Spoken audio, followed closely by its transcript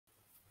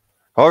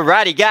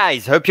Alrighty,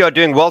 guys. Hope you're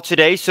doing well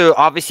today. So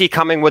obviously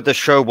coming with the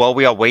show while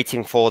we are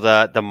waiting for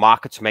the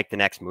market to make the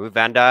next move.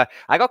 And I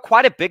got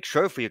quite a big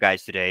show for you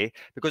guys today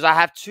because I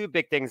have two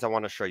big things I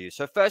want to show you.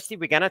 So firstly,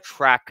 we're going to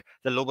track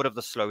the little bit of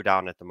the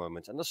slowdown at the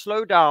moment. And the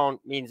slowdown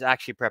means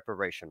actually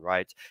preparation,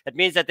 right? It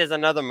means that there's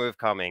another move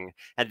coming.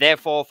 And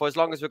therefore, for as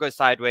long as we go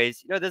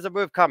sideways, there's a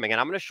move coming. And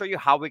I'm going to show you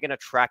how we're going to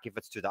track if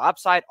it's to the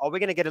upside or we're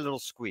going to get a little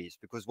squeeze.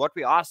 Because what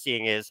we are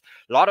seeing is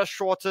a lot of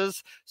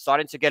shorters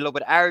starting to get a little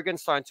bit arrogant,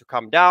 starting to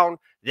come down,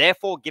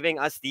 therefore giving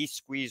us these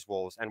squeeze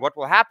walls. And what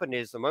will happen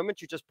is the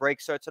moment you just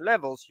break certain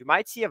levels, you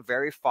might see a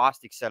very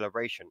fast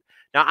acceleration.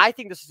 Now, I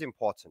think this is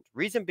important.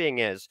 Reason being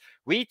is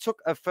we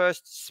took a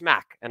first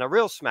smack and a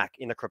real smack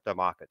in the crypto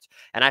market.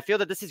 And I feel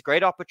that this is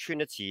great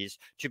opportunities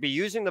to be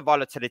using the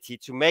volatility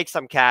to make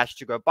some cash,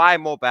 to go buy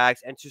more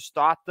bags and to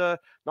start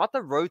not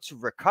the road to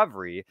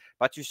recovery,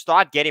 but to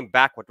start getting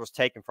back what was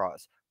taken from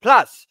us.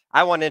 Plus,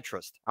 I want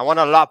interest. I want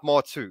a lot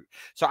more too.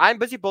 So I'm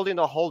busy building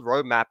the whole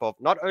roadmap of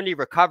not only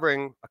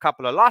recovering a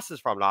couple of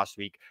losses from last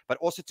week, but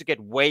also to get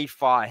way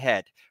far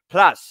ahead.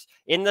 Plus,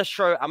 in this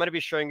show, I'm going to be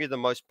showing you the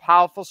most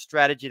powerful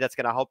strategy that's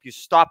going to help you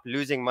stop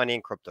losing money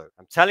in crypto.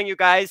 I'm telling you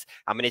guys,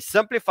 I'm going to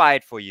simplify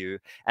it for you.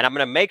 And I'm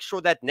going to make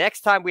sure that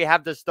next time we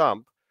have this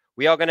dump,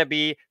 we are going to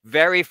be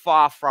very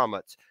far from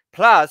it.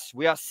 Plus,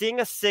 we are seeing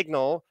a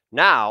signal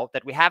now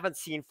that we haven't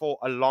seen for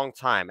a long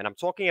time. And I'm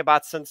talking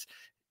about since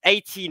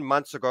 18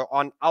 months ago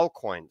on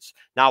altcoins.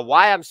 Now,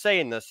 why I'm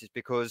saying this is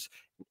because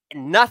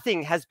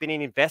nothing has been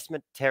in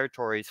investment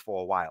territories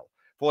for a while.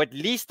 For at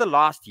least the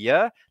last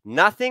year,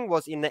 nothing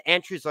was in the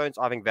entry zones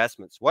of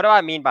investments. What do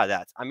I mean by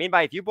that? I mean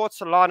by if you bought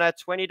Solana at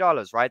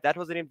 $20, right? That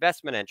was an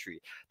investment entry.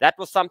 That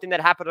was something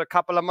that happened a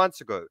couple of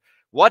months ago.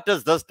 What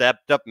does this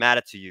dip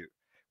matter to you?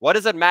 What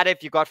does it matter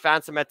if you got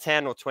Phantom at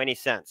 10 or 20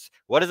 cents?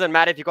 What does it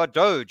matter if you got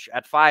Doge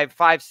at 5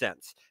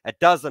 cents? It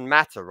doesn't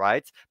matter,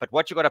 right? But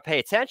what you got to pay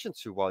attention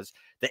to was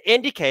the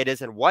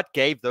indicators and what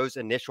gave those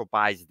initial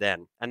buys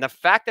then. And the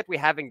fact that we're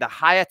having the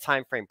higher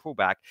time frame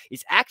pullback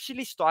is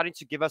actually starting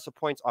to give us a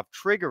point of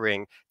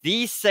triggering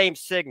these same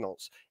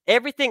signals.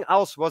 Everything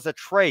else was a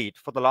trade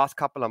for the last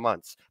couple of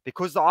months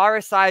because the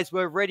RSIs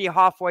were already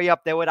halfway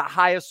up. They were the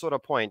highest sort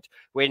of point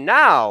where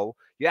now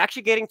you're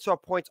actually getting to a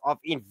point of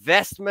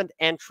investment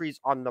entries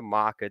on the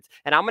market.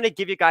 And I'm going to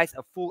give you guys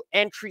a full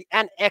entry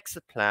and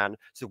exit plan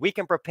so we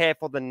can prepare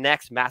for the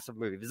next massive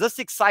move. If this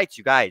excites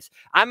you guys,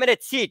 I'm going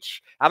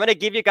to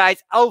give you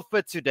guys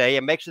alpha today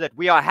and make sure that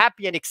we are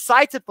happy and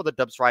excited for the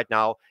dips right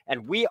now.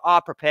 And we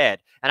are prepared.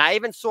 And I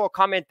even saw a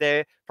comment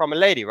there from a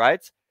lady,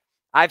 right?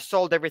 I've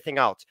sold everything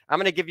out. I'm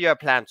going to give you a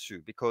plan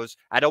too because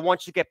I don't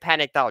want you to get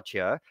panicked out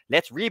here.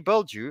 Let's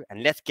rebuild you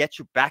and let's get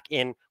you back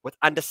in with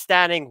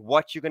understanding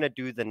what you're going to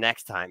do the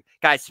next time.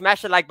 Guys,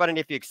 smash the like button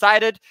if you're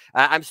excited.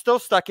 I'm still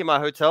stuck in my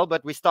hotel,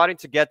 but we're starting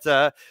to get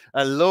a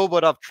little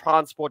bit of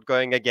transport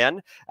going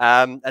again.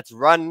 It's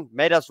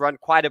made us run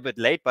quite a bit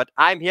late, but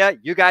I'm here.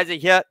 You guys are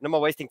here. No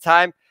more wasting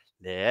time.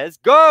 Let's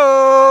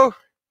go.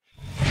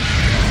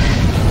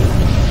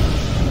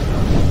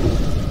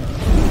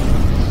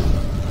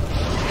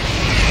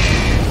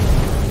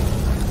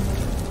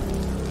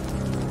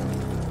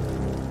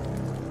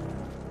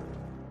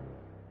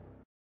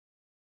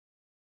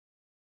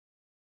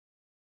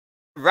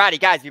 Righty,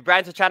 guys, if you're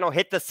brand new to the channel,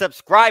 hit the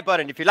subscribe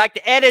button. If you like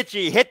the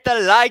energy, hit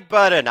the like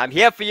button. I'm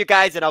here for you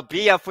guys, and I'll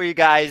be here for you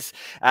guys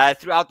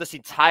throughout this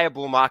entire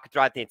bull market,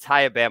 throughout the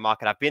entire bear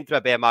market. I've been through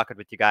a bear market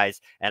with you guys,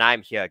 and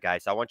I'm here,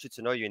 guys. I want you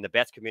to know you're in the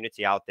best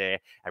community out there,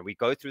 and we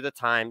go through the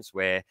times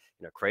where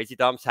crazy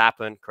dumps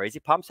happen, crazy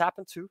pumps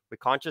happen too. We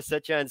can't just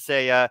sit here and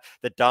say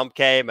the dump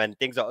came and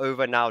things are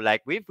over now.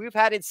 Like we've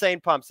had insane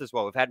pumps as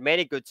well. We've had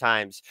many good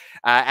times,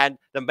 and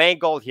the main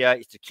goal here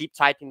is to keep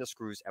tightening the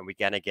screws, and we're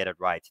gonna get it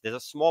right. There's a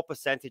small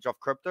percentage of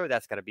crypto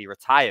that's going to be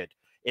retired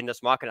in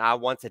this market. I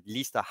want at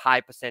least a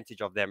high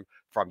percentage of them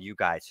from you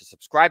guys. So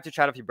subscribe to the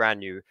channel if you're brand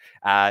new.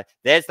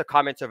 There's the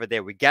comments over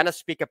there. We're going to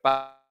speak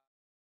about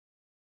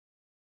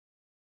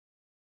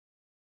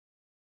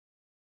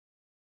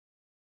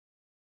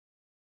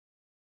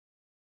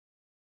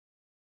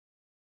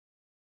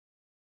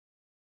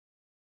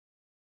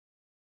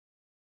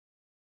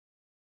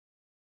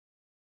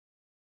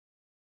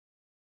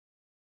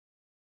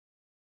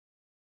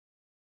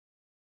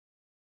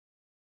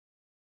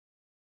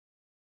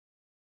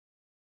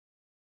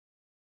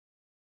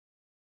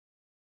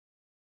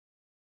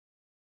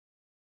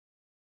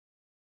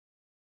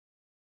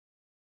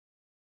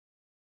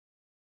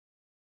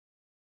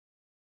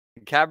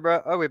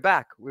camera. Oh, we're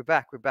back.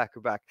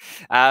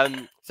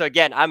 So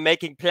again, I'm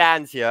making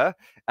plans here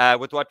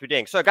with what we're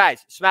doing. So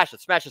guys, smash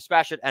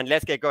it, and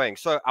let's get going.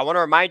 So I want to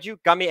remind you,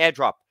 Gummy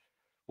airdrop.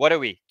 What are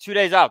we? 2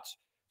 days out.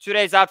 2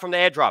 days out from the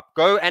airdrop.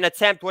 Go and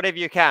attempt whatever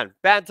you can.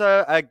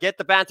 Banter, get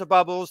the banter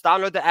bubbles,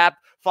 download the app,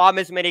 farm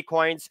as many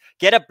coins,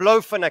 get a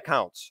Blowfin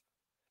account.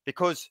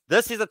 because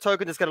this is a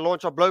token that's going to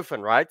launch on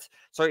𝗏𝗏𝗠, right?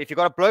 So if you've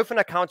got a 𝗏𝗏𝗠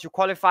account, you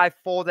qualify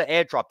for the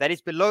airdrop. That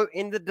is below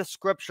in the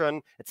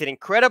description. It's an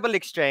incredible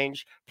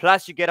exchange.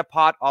 Plus, you get a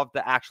part of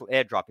the actual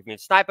airdrop. If you're in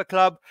Sniper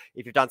Club,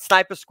 if you've done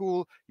Sniper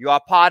School, you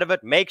are part of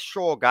it. Make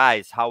sure,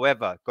 guys,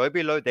 however, go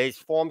below. There's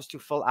forms to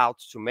fill out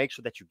to make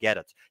sure that you get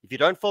it. If you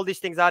don't fill these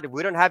things out, if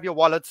we don't have your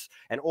wallets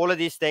and all of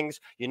these things,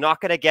 you're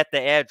not going to get the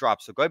airdrop.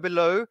 So go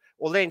below.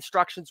 All the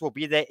instructions will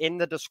be there in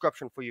the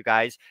description for you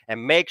guys.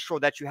 And make sure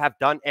that you have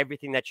done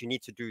everything that you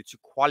need to do to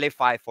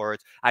qualify for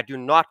it. I do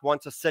not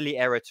want a silly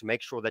error to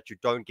make sure that you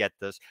don't get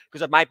this,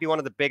 because it might be one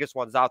of the biggest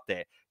ones out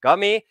there.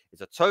 GUMMY is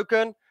a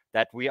token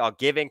that we are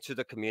giving to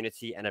the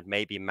community, and it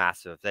may be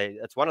massive.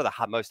 It's one of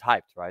the most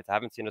hyped, right? I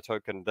haven't seen a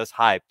token this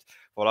hyped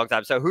for a long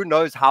time. So who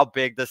knows how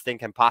big this thing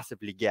can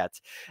possibly get.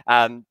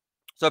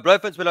 So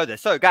𝗏𝗏𝗠's below there.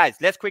 So guys,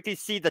 let's quickly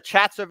see the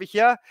chats over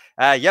here.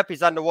 Yep,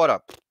 he's underwater.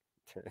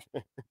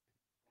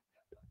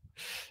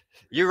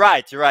 You're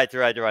right.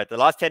 The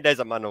last 10 days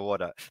I'm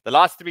underwater. The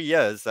last 3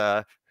 years,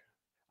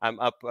 I'm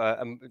up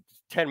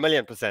 10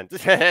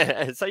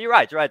 million%. So you're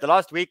right. The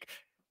last week,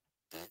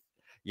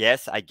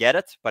 yes, I get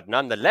it. But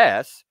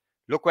nonetheless,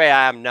 look where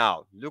I am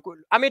now. Look,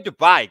 I'm in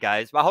Dubai,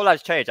 guys. My whole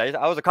life's changed.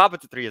 I was a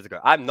carpenter 3 years ago.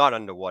 I'm not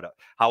underwater.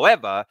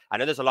 However, I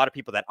know there's a lot of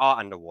people that are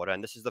underwater,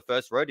 and this is the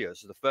first rodeo.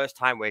 This is the first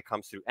time where it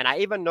comes through. And I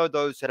even know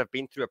those that have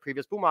been through a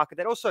previous bull market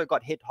that also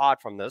got hit hard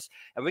from this.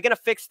 And we're going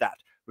to fix that.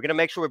 We're going to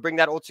make sure we bring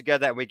that all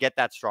together and we get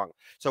that strong.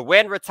 So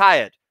when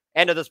retired,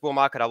 end of this bull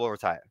market, I will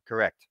retire.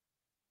 Correct.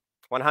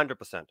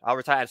 100%. I'll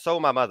retire. And so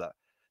will my mother.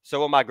 So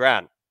will my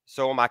gran.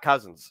 So will my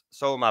cousins.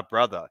 So will my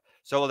brother.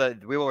 So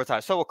we will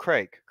retire. So will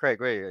Craig. Craig,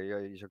 wait,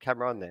 your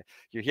camera on there.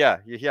 You're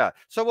here.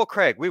 So will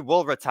Craig. We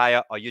will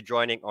retire. Are you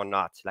joining or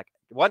not? Like,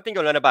 one thing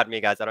you'll learn about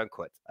me, guys, I don't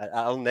quit.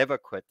 I'll never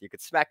quit. You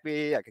could smack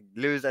me. I could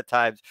lose at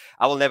times.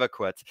 I will never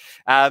quit.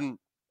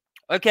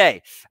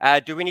 Okay,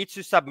 do we need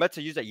to submit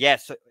a user?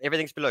 Yes, so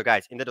everything's below,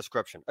 guys, in the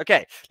description.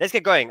 Okay, let's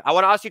get going. I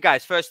want to ask you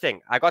guys, first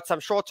thing, I got some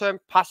short-term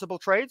possible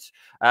trades.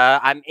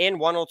 I'm in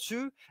 1 or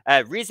 2.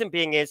 Reason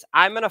being is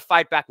I'm going to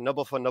fight back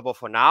nibble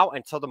for now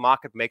until the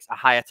market makes a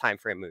higher time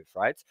frame move,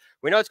 right?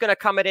 We know it's going to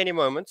come at any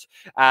moment.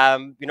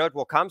 You know it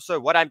will come. So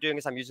what I'm doing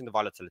is I'm using the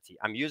volatility.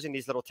 I'm using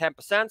these little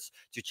 10%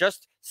 to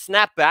just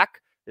snap back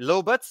a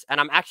little bit, and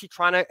I'm actually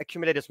trying to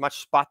accumulate as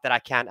much spot that I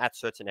can at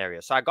certain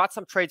areas. So I got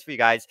some trades for you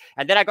guys,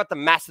 and then I got the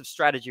massive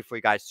strategy for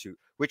you guys too.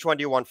 Which one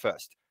do you want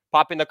first?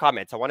 Pop in the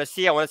comments. I want to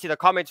see the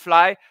comments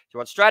fly. Do you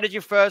want strategy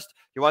first? Do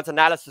you want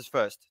analysis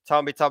first?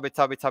 Tell me.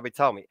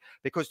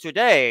 Because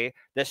today,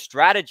 the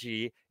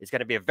strategy is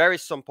going to be a very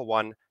simple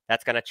one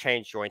that's going to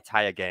change your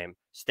entire game.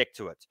 Stick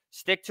to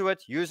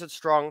it. Use it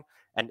strong.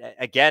 And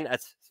again,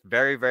 it's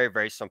very, very,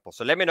 very simple.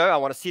 So let me know. I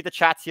want to see the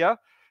chats here.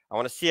 I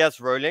want to see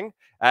us rolling.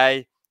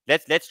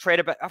 Let's trade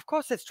it back. Of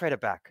course, let's trade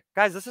it back.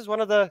 Guys, this is one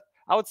of the,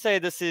 I would say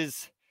this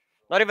is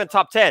not even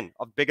top 10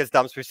 of biggest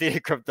dumps we've seen in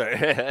crypto.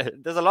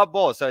 There's a lot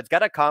more. So it's got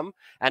to come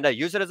and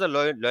use it as a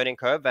learning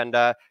curve, and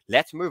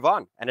let's move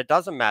on. And it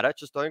doesn't matter.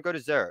 Just don't go to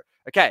zero.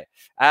 Okay,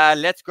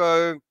 let's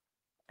go.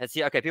 Let's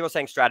see. Okay, people are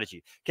saying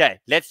strategy. Okay,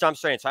 let's jump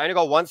straight in. So I only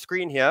got one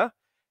screen here,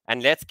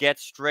 and let's get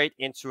straight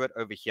into it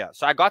over here.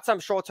 So I got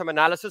some short-term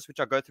analysis, which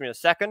I'll go through in a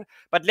second.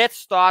 But let's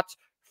start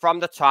from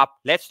the top.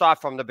 Let's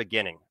start from the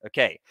beginning.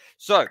 Okay,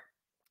 so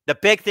the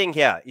big thing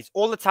here is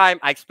all the time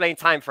I explain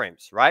time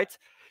frames, right?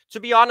 To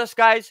be honest,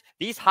 guys,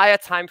 these higher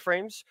time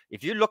frames,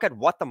 if you look at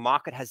what the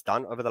market has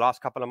done over the last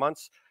couple of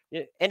months,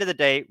 end of the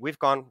day, we've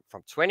gone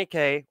from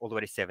 20K all the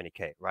way to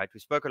 70K, right?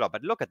 We spoke a lot,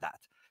 but look at that.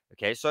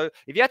 Okay, so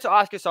if you had to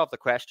ask yourself the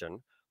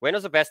question, when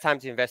was the best time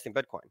to invest in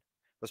Bitcoin?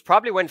 It was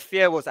probably when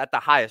fear was at the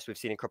highest we've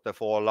seen in crypto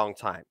for a long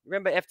time.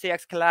 Remember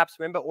FTX collapse?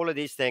 Remember all of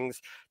these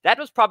things? That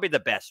was probably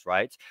the best,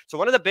 right? So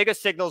one of the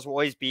biggest signals will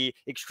always be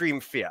extreme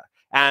fear.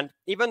 And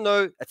even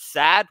though it's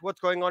sad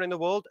what's going on in the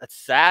world, it's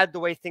sad the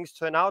way things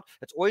turn out,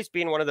 it's always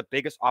been one of the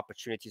biggest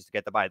opportunities to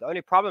get the buy. The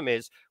only problem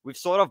is we've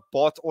sort of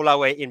bought all our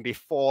way in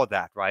before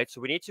that, right?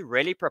 So we need to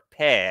really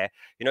prepare,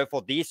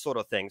 for these sort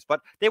of things.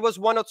 But there was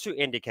 1 or 2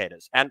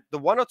 indicators. And the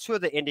 1 or 2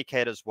 of the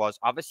indicators was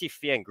obviously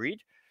fear and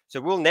greed.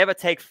 So we'll never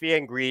take fear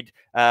and greed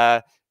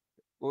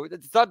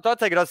don't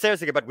take it on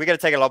seriously, but we're going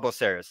to take it a lot more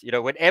serious.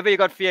 Whenever you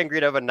got fear and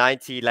greed over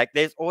 90, like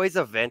there's always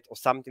an event or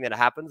something that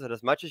happens. And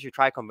as much as you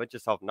try to convince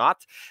yourself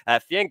not,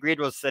 fear and greed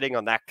was sitting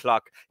on that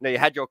clock. You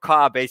had your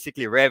car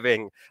basically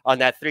revving on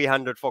that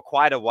 300 for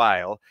quite a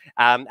while.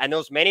 And there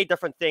was many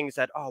different things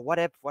that, what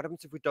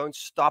happens if we don't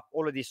stop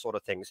all of these sort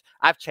of things?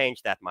 I've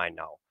changed that mind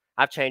now.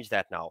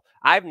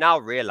 I've now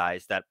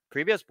realized that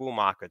previous bull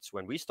markets,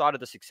 when we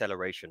started this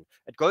acceleration,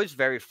 it goes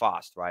very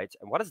fast, right?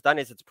 And what it's done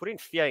is it's putting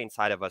fear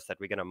inside of us that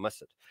we're going to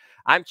miss it.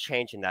 I'm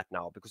changing that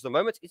now, because the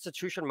moment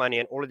institution money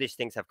and all of these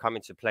things have come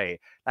into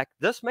play, like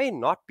this may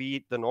not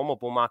be the normal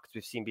bull markets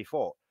we've seen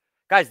before.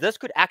 Guys, this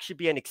could actually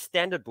be an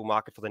extended bull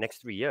market for the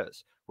next 3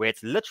 years, where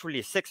it's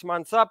literally 6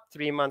 months up,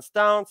 3 months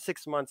down,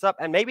 6 months up,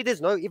 and maybe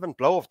there's no even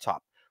blow off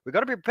top. We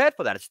got to be prepared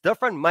for that. It's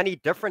different money,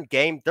 different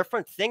game,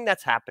 different thing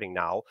that's happening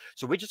now.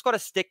 So we just got to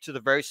stick to the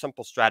very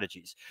simple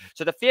strategies.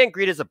 So the fear and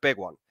greed is a big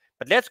one.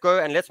 But let's go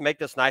and let's make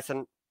this nice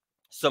and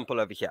Simple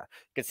over here.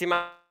 You can see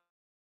my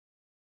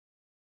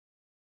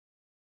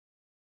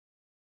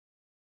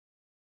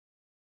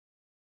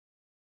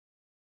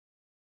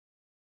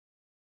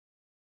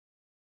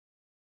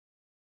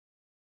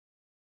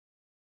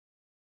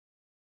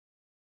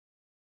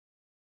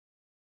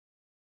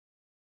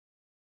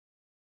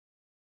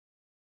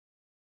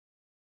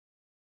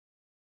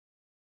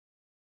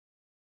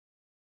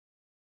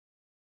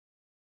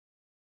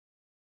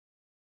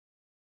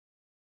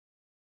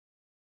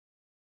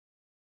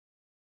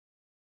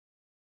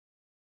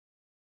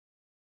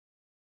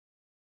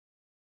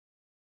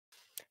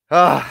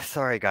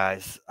sorry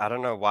guys. I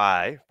don't know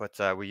why, but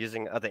we're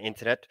using other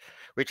internet.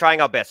 We're trying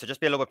our best, so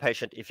just be a little bit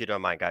patient if you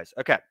don't mind, guys.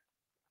 Okay.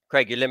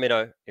 Craig, you let me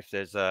know if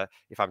there's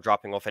if I'm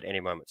dropping off at any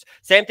moment.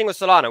 Same thing with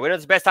Solana. When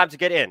was the best time to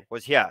get in?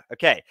 Was here.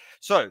 Okay.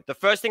 So the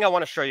first thing I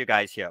want to show you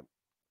guys here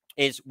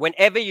is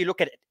whenever you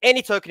look at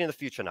any token in the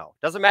future now,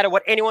 doesn't matter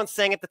what anyone's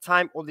saying at the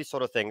time, all these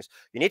sort of things,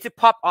 you need to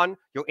pop on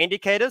your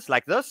indicators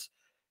like this,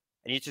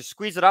 and you need to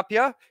squeeze it up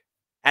here.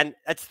 And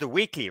it's the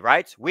weekly,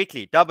 right?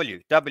 Weekly,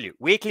 W,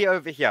 weekly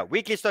over here,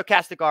 weekly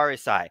stochastic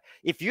RSI.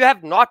 If you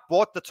have not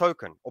bought the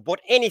token or bought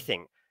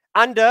anything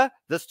under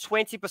this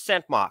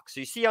 20% mark,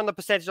 so you see on the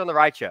percentage on the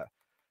right here,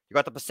 you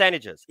got the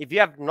percentages. If you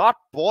have not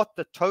bought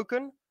the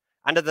token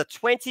under the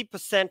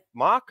 20%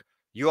 mark,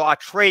 you are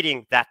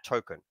trading that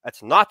token.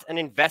 It's not an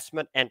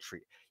investment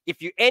entry.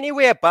 If you're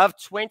anywhere above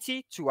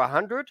 20 to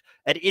 100,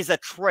 it is a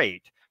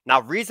trade. Now,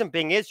 reason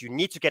being is you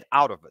need to get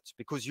out of it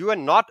because you are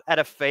not at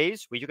a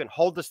phase where you can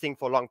hold this thing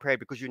for a long period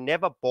because you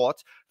never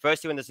bought,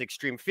 firstly, when there's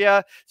extreme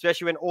fear,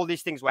 especially when all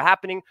these things were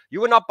happening. You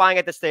were not buying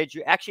at the stage.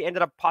 You actually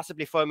ended up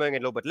possibly FOMOing a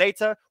little bit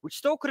later, which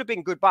still could have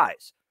been good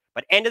buys.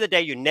 But end of the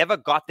day, you never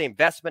got the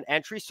investment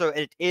entry, so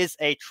it is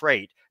a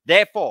trade.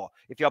 Therefore,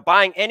 if you're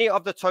buying any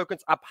of the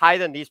tokens up higher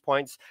than these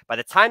points, by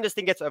the time this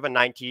thing gets over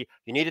 90,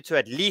 you needed to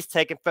at least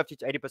take in 50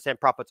 to 80%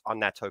 profits on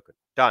that token.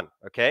 Done,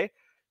 okay?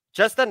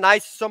 Just a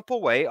nice,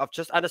 simple way of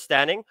just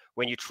understanding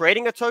when you're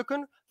trading a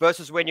token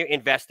versus when you're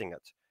investing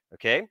it,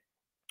 okay?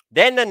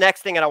 Then the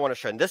next thing that I want to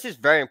show, and this is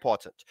very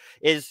important,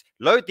 is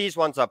load these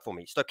ones up for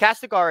me.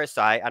 Stochastic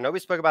RSI, I know we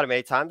spoke about it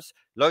many times.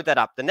 Load that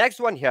up. The next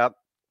one here,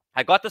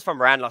 I got this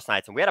from Rand last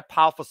night, and we had a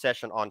powerful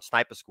session on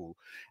Sniper School.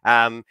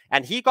 And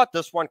he got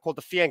this one called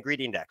the Fear and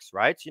Greed Index,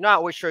 right? You know, I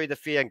always show you the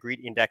Fear and Greed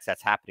Index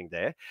that's happening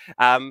there.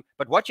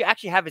 But what you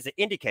actually have is an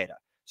indicator.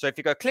 So if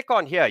you go click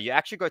on here, you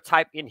actually go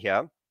type in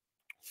here,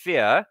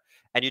 fear,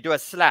 and you do a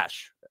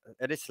slash.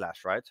 It is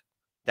slash, right?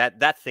 That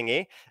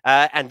thingy.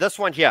 And this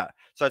one here.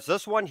 So it's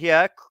this one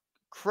here,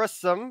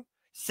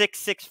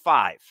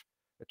 𝗚𝗏𝗠𝗠𝗬665.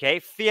 Okay,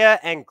 Fear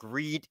and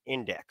Greed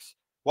Index.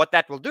 What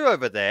that will do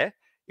over there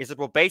is it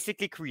will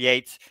basically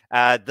create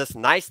this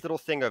nice little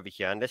thing over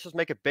here. And let's just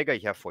make it bigger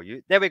here for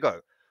you. There we go.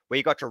 Where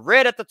you got your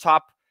red at the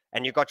top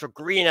and you got your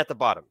green at the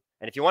bottom.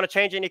 And if you want to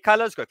change any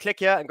colors, go click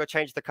here and go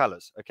change the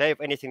colors, okay, of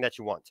anything that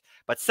you want.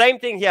 But same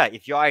thing here.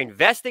 If you are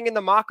investing in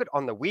the market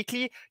on the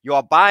weekly, you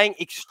are buying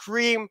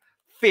extreme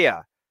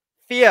fear.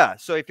 Fear.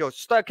 So if your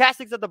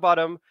stochastics at the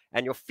bottom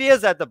and your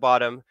fears at the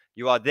bottom,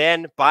 you are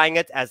then buying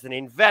it as an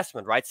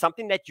investment, right?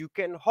 Something that you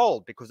can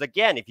hold. Because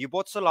again, if you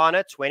bought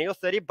Solana 20 or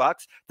 30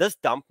 bucks, this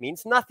dump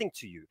means nothing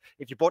to you.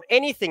 If you bought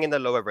anything in the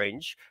lower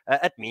range,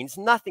 it means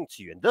nothing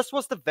to you. And this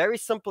was the very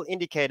simple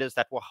indicators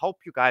that will help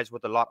you guys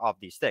with a lot of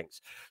these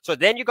things. So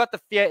then you got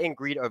the fear and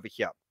greed over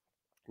here.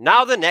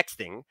 Now, the next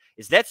thing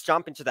is let's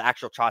jump into the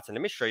actual charts and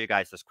let me show you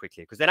guys this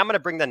quickly because then I'm going to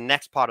bring the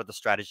next part of the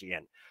strategy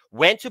in.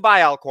 When to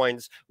buy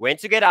altcoins, when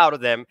to get out of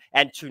them,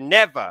 and to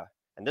never,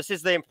 and this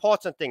is the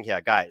important thing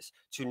here, guys,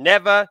 to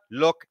never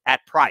look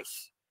at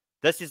price.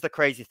 This is the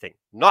crazy thing,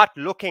 not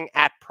looking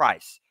at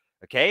price,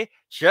 okay?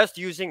 Just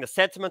using the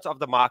sentiment of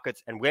the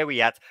markets and where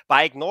we're at.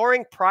 By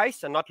ignoring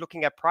price and not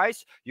looking at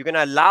price, you're going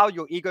to allow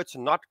your ego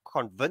to not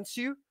convince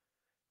you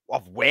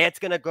of where it's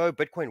going to go.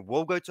 Bitcoin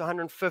will go to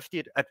 150.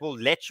 It will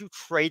let you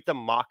trade the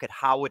market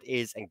how it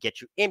is and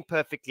get you in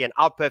perfectly and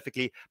out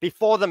perfectly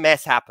before the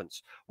mess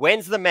happens.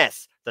 When's the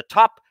mess? The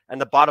top and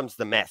the bottom's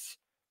the mess,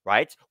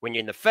 right? When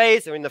you're in the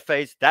phase or in the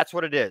phase, that's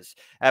what it is.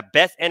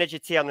 Best energy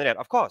tier on the net.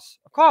 Of course,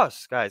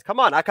 guys. Come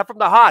on. I come from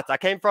the heart. I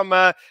came from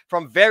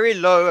very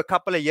low a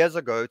couple of years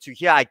ago to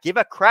here. I give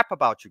a crap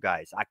about you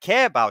guys. I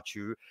care about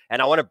you,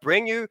 and I want to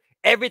bring you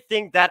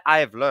everything that I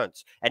have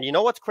learned. And you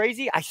know what's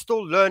crazy? I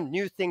still learn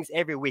new things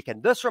every week.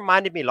 And this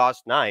reminded me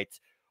last night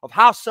of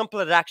how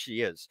simple it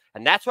actually is.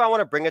 And that's why I want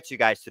to bring it to you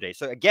guys today.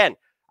 So again,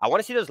 I want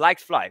to see those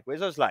likes fly.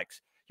 Where's those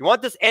likes? You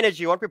want this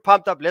energy? You want to be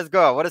pumped up? Let's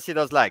go. I want to see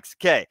those likes.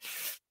 Okay.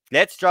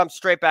 Let's jump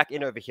straight back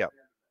in over here.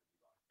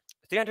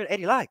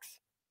 380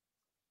 likes.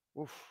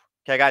 Oof.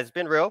 Okay, guys, it's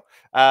been real.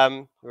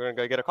 We're going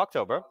to go get a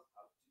cocktail, bro.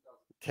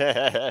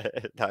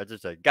 No,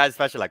 just joking. Guys,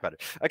 smash the like button.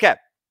 Okay.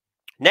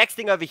 Next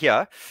thing over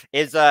here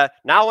is now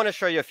I want to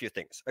show you a few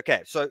things.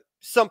 Okay, so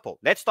simple.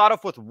 Let's start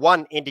off with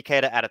one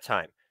indicator at a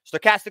time.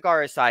 Stochastic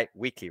RSI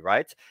weekly,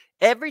 right?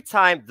 Every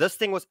time this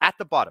thing was at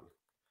the bottom.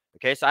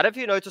 Okay, so I don't know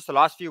if you noticed the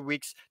last few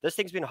weeks, this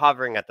thing's been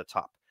hovering at the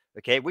top.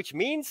 Okay, which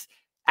means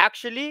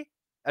actually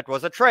it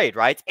was a trade,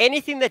 right?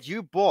 Anything that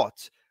you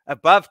bought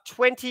above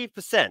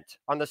 20%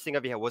 on this thing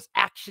over here was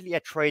actually a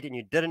trade and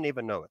you didn't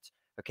even know it.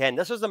 Okay, and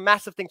this was a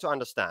massive thing to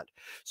understand.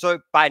 So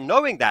by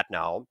knowing that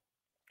now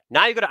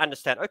you got to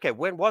understand, okay,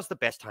 when was the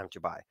best time to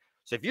buy?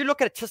 So if you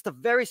look at just a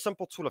very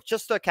simple tool of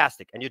just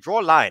stochastic and you draw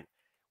a line,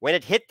 when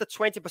it hit the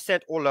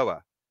 20% or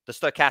lower, the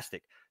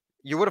stochastic,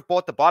 you would have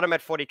bought the bottom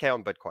at 40K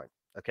on Bitcoin.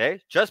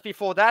 Okay, just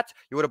before that,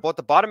 you would have bought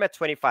the bottom at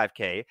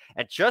 25K.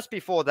 And just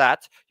before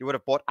that, you would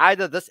have bought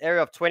either this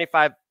area of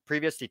 25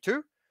 previously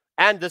too,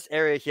 and this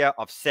area here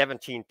of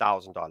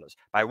 $17,000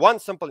 by one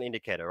simple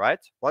indicator, right?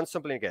 One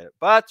simple indicator.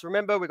 But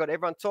remember, we got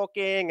everyone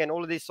talking and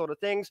all of these sort of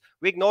things.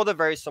 We ignore the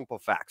very simple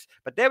facts.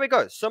 But there we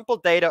go. Simple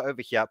data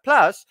over here.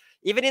 Plus,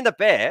 even in the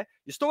bear,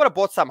 you still would have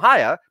bought some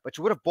higher, but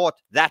you would have bought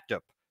that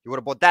dip. You would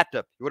have bought that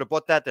dip. You would have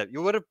bought that dip.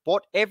 You would have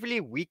bought every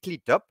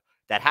weekly dip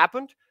that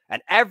happened.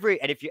 And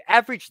if you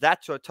average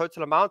that to a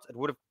total amount,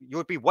 you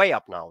would be way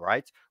up now,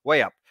 right?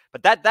 Way up.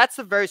 But that's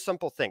a very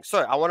simple thing.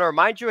 So I want to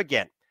remind you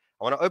again.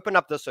 I want to open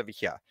up this over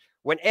here.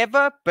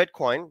 Whenever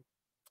Bitcoin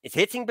is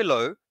hitting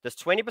below this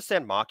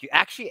 20% mark, you're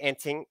actually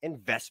entering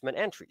investment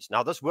entries.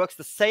 Now, this works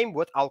the same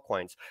with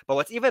altcoins. But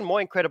what's even more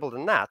incredible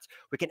than that,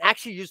 we can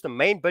actually use the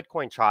main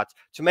Bitcoin chart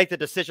to make the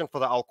decision for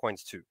the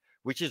altcoins too,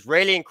 which is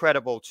really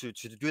incredible to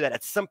do that.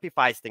 It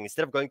simplifies things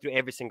instead of going through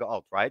every single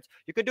alt, right?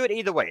 You can do it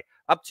either way,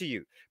 up to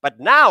you. But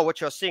now what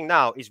you're seeing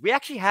now is we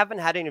actually haven't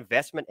had an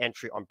investment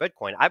entry on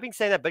Bitcoin. I've been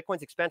saying that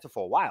Bitcoin's expensive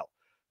for a while,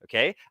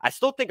 okay? I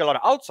still think a lot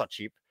of alts are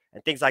cheap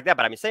and things like that.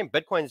 But I've been saying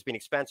Bitcoin has been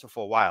expensive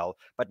for a while.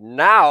 But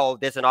now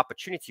there's an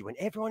opportunity when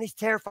everyone is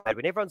terrified,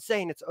 when everyone's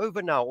saying it's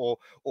over now, or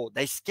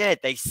they're scared,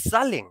 they're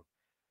selling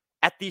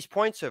at these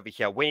points over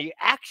here. When you're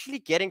actually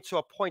getting to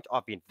a point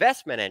of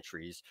investment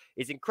entries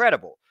is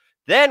incredible.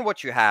 Then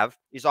what you have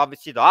is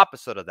obviously the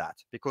opposite of that,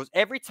 because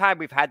every time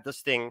we've had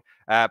this thing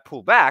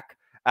pull back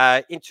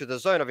into the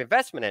zone of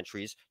investment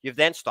entries, you've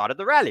then started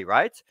the rally,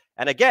 right?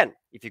 And again,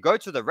 if you go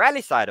to the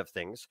rally side of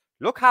things,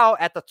 look how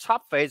at the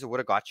top phase it would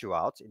have got you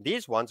out.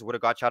 These ones would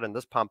have got you out in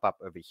this pump up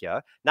over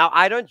here. Now,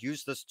 I don't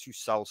use this to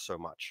sell so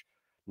much,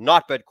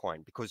 not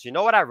Bitcoin, because you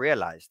know what I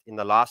realized in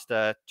the last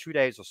 2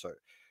 days or so?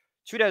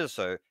 2 days or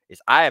so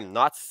is I am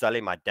not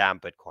selling my damn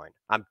Bitcoin.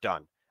 I'm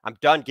done. I'm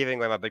done giving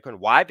away my Bitcoin.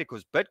 Why?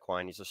 Because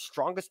Bitcoin is the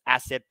strongest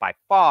asset by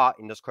far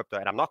in this crypto.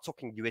 And I'm not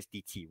talking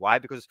USDT. Why?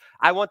 Because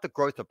I want the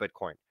growth of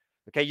Bitcoin.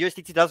 Okay,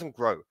 USDT doesn't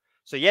grow.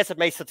 So yes, it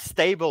may sit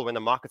stable when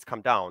the markets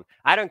come down.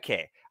 I don't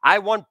care. I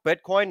want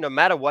Bitcoin no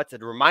matter what.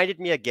 It reminded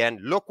me again,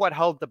 look what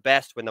held the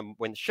best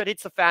when shit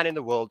hits the fan in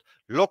the world.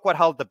 Look what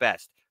held the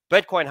best.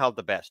 Bitcoin held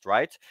the best,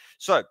 right?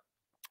 So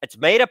it's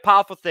made a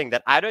powerful thing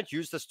that I don't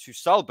use this to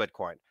sell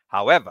Bitcoin.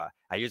 However,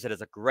 I use it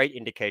as a great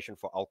indication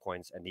for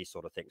altcoins and these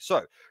sort of things.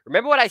 So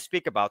remember what I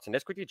speak about, and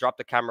let's quickly drop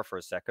the camera for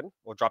a second,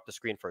 or drop the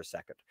screen for a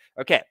second.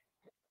 Okay,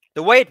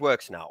 the way it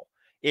works now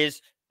is,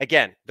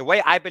 again, the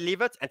way I believe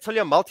it, until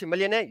you're a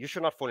multimillionaire, you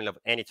should not fall in love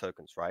with any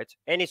tokens, right?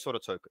 Any sort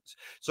of tokens.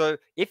 So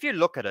if you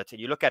look at it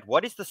and you look at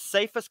what is the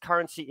safest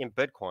currency in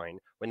Bitcoin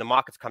when the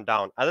markets come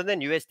down, other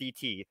than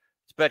USDT,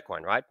 it's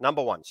Bitcoin, right?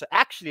 Number one. So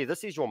actually,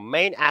 this is your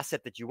main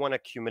asset that you want to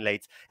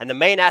accumulate, and the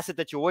main asset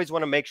that you always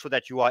want to make sure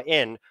that you are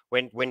in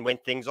when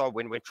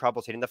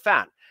trouble's hitting the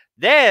fan.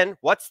 Then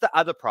what's the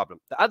other problem?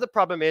 The other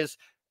problem is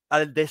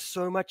there's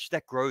so much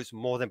that grows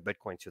more than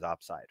Bitcoin to the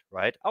upside,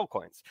 right?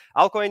 Altcoins.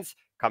 Altcoins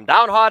come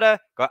down harder,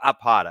 go up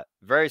harder.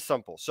 Very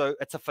simple. So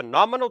it's a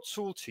phenomenal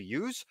tool to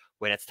use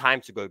when it's time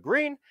to go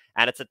green,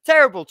 and it's a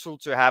terrible tool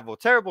to have, or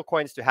terrible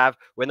coins to have,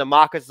 when the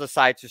markets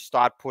decide to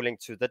start pulling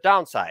to the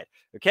downside.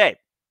 Okay.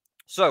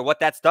 So what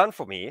that's done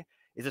for me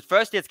is that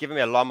firstly, it's given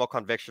me a lot more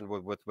conviction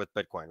with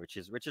Bitcoin, which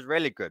is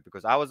really good,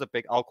 because I was a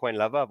big altcoin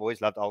lover. I've always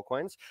loved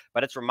altcoins,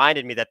 but it's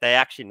reminded me that they're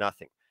actually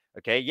nothing.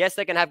 Okay, yes,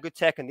 they can have good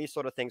tech and these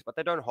sort of things, but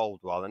they don't hold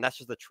well, and that's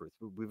just the truth.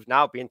 We've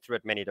now been through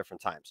it many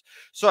different times.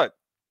 So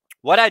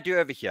what I do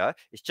over here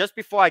is, just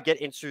before I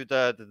get into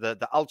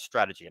the alt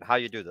strategy and how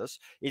you do this,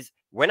 is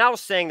when I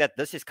was saying that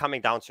this is coming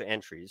down to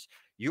entries,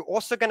 you're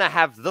also going to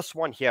have this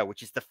one here,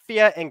 which is the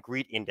fear and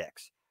greed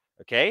index.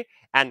 Okay,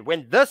 and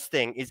when this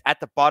thing is at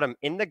the bottom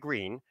in the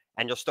green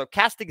and your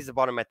stochastic is the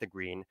bottom at the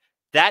green,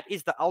 that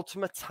is the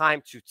ultimate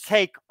time to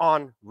take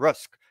on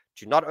risk,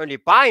 to not only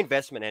buy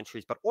investment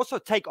entries, but also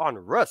take on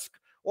risk.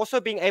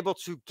 Also being able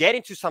to get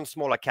into some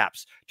smaller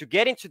caps, to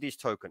get into these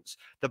tokens.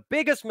 The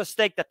biggest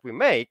mistake that we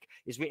make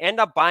is we end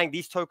up buying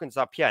these tokens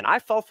up here. And I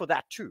fell for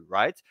that too,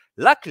 right?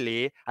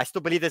 Luckily, I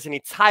still believe there's an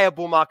entire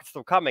bull market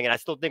still coming. And I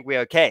still think we're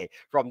okay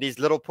from these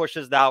little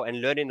pushes now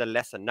and learning the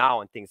lesson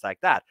now and things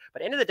like that.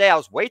 But at the end of the day, I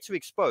was way too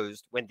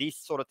exposed when these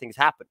sort of things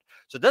happened.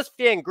 So this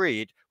fear and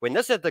greed, when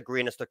this is at the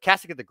green, a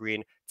stochastic at the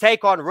green,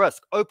 take on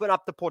risk, open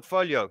up the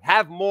portfolio,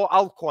 have more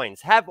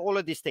altcoins, have all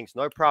of these things,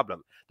 no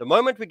problem. The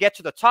moment we get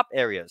to the top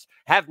areas,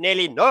 have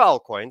nearly no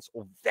altcoins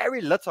or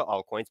very little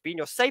altcoins being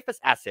your safest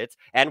assets,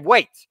 and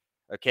wait.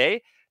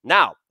 Okay,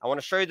 now I want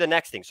to show you the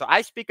next thing. So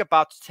I speak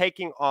about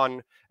taking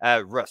on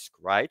risk,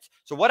 right?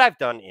 So what I've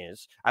done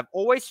is I've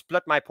always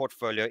split my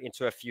portfolio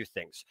into a few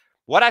things.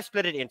 What I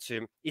split it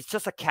into is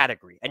just a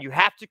category, and you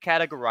have to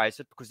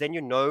categorize it, because then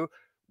you know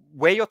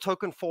where your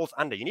token falls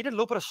under. You need a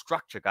little bit of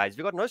structure, guys. If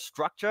you've got no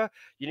structure,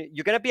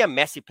 you're going to be a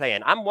messy player.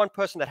 And I'm one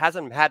person that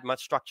hasn't had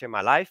much structure in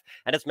my life,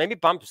 and it's made me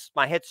bump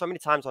my head so many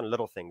times on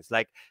little things.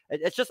 Like,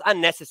 it's just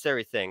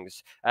unnecessary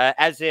things,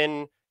 as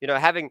in,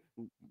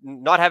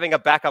 not having a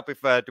backup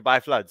if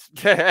Dubai floods.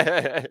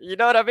 You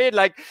know what I mean?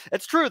 Like,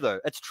 it's true, though.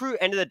 It's true,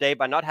 end of the day,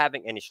 by not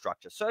having any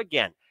structure. So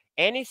again,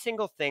 any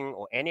single thing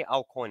or any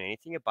altcoin,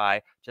 anything you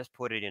buy, just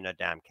put it in a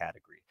damn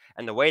category.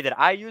 And the way that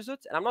I use it,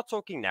 and I'm not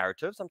talking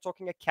narratives, I'm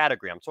talking a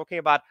category. I'm talking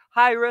about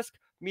high risk,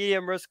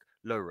 medium risk,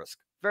 low risk.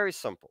 Very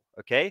simple,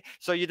 okay?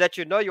 So that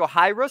you know your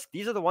high risk,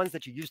 these are the ones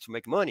that you use to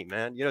make money,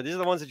 man. These are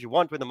the ones that you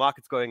want when the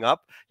market's going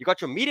up. You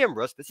got your medium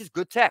risk. This is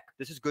good tech.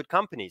 This is good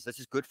companies. This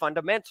is good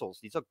fundamentals.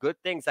 These are good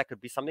things that could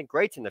be something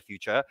great in the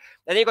future.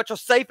 And then you got your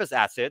safest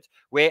asset,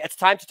 where it's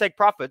time to take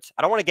profits.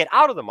 I don't want to get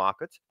out of the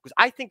market, because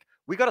I think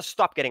we got to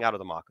stop getting out of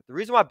the market. The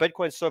reason why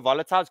Bitcoin is so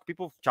volatile is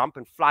people jump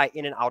and fly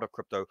in and out of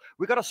crypto.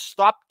 We got to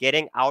stop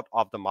getting out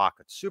of the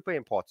market. Super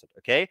important,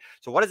 okay?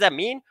 So what does that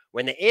mean?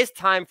 When there is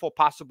time for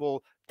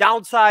possible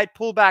downside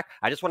pullback,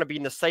 I just want to be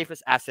in the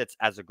safest assets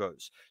as it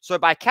goes. So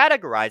by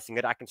categorizing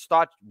it, I can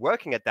start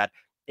working at that.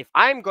 If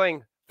I'm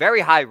going very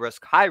high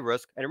risk,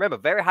 and remember,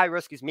 very high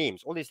risk is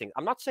memes, all these things.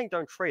 I'm not saying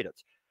don't trade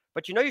it,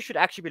 but you should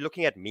actually be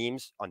looking at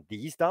memes on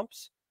these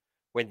dumps.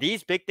 When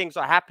these big things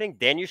are happening,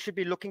 then you should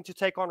be looking to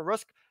take on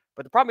risk.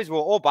 But the problem is we're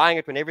all buying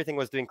it when everything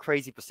was doing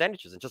crazy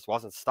percentages and just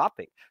wasn't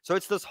stopping. So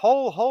it's this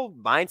whole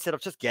mindset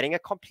of just getting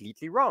it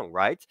completely wrong,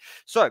 right?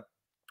 So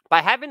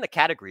by having the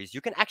categories,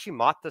 you can actually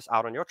mark this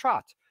out on your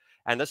chart.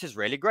 And this is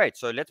really great.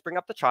 So let's bring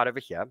up the chart over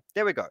here.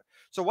 There we go.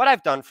 So what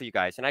I've done for you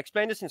guys, and I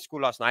explained this in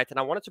school last night, and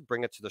I wanted to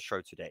bring it to the show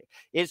today,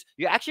 is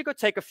you actually go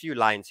take a few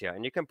lines here,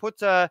 and you can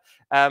put a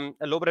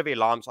little bit of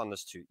alarms on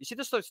this too. You see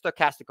the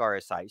stochastic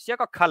RSI. You see I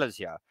got colors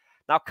here.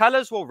 Now,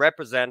 colors will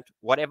represent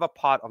whatever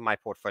part of my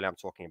portfolio I'm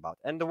talking about.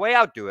 And the way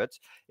I'll do it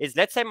is,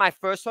 let's say my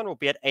first one will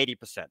be at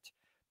 80%.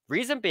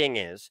 Reason being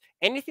is,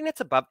 anything that's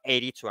above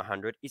 80 to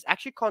 100 is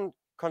actually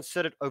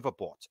considered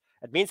overbought.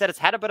 It means that it's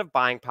had a bit of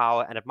buying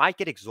power and it might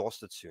get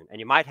exhausted soon. And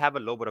you might have a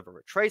little bit of a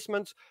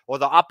retracement, or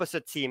the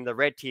opposite team, the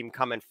red team,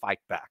 come and fight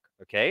back,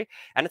 okay?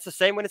 And it's the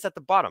same when it's at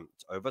the bottom.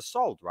 It's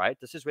oversold, right?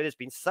 This is where there's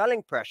been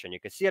selling pressure. And you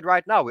can see it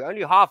right now. We're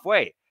only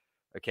halfway,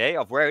 okay,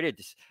 of where it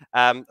is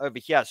over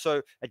here.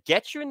 So it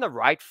gets you in the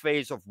right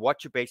phase of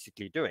what you're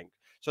basically doing.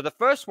 So the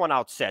first one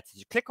I'll set is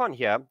you click on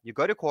here, you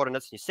go to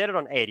coordinates, and you set it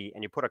on 80,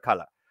 and you put a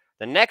color.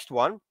 The next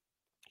one,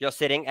 you're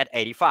setting at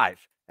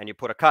 85, and you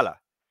put a color.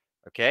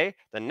 Okay,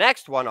 the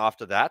next one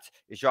after that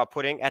is you're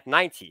putting at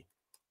 90.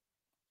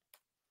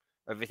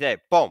 Over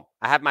there, boom,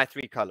 I have my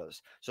 3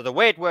 colors. So the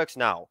way it works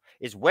now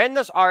is when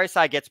this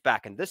RSI gets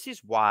back, and this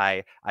is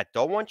why I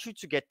don't want you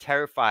to get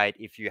terrified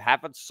if you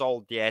haven't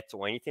sold yet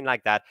or anything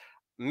like that.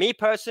 Me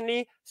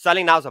personally,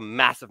 selling now is a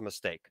massive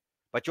mistake.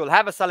 But you'll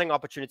have a selling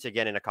opportunity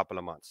again in a couple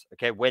of months,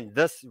 okay, when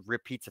this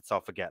repeats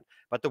itself again.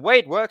 But the way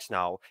it works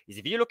now is,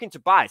 if you're looking to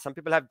buy, some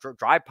people have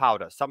dry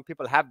powder, some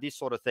people have these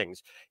sort of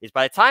things, is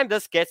by the time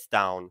this gets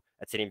down,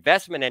 it's an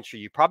investment entry.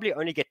 You probably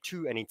only get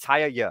 2 an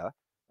entire year,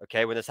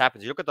 okay, when this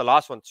happens. You look at the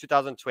last one,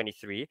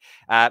 2023,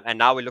 and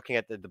now we're looking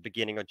at the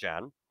beginning of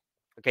Jan.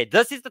 Okay,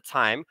 this is the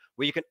time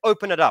where you can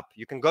open it up.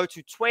 You can go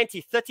to 20,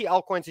 30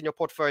 altcoins in your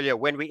portfolio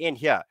when we're in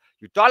here.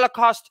 You dollar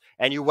cost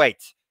and you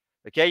wait.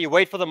 Okay, you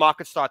wait for the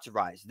market start to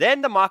rise.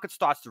 Then the market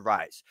starts to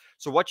rise.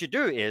 So what you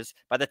do is,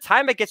 by the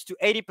time it gets to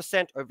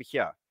 80% over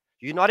here,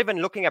 you're not even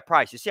looking at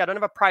price. You see, I don't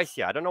have a price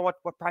here. I don't know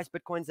what price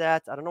Bitcoin's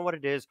at. I don't know what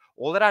it is.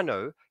 All that I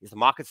know is the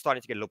market's starting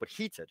to get a little bit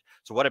heated.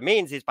 So what it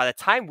means is, by the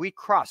time we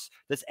cross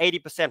this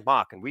 80%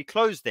 mark and we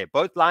close there,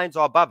 both lines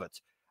are above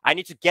it, I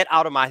need to get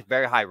out of my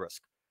very high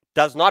risk.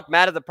 Does not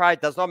matter the price.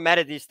 Does not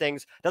matter these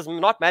things. Does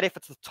not matter if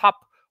it's the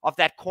top of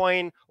that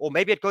coin, or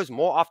maybe it goes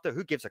more after.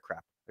 Who gives a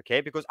crap? Okay,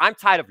 because I'm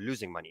tired of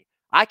losing money.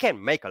 I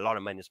can make a lot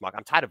of money in this market.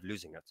 I'm tired of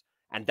losing it.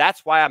 And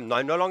that's why I'm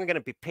no longer going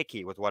to be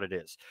picky with what it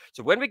is.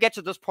 So when we get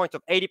to this point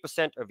of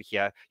 80% over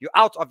here, you're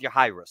out of your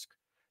high risk.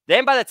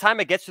 Then by the time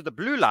it gets to the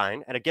blue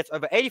line and it gets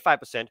over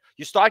 85%,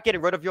 you start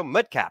getting rid of your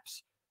mid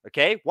caps.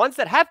 Okay, ones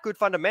that have good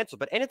fundamentals.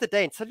 But end of the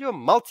day, until you're a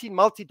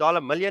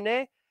multi-dollar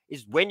millionaire,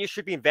 is when you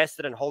should be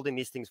invested in holding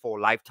these things for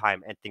a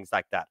lifetime and things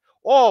like that.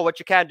 Or what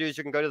you can do is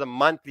you can go to the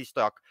monthly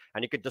stock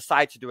and you can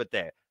decide to do it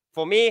there.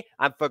 For me,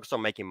 I'm focused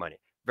on making money.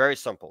 Very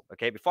simple,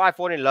 okay? Before I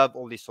fall in love,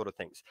 all these sort of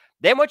things.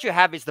 Then what you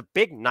have is the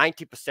big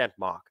 90%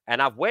 mark.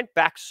 And I've went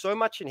back so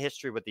much in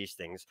history with these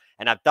things,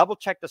 and I've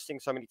double-checked this thing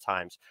so many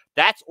times.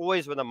 That's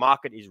always when the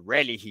market is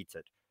really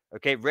heated,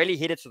 okay? Really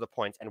heated to the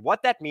point. And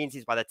what that means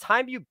is, by the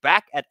time you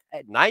back at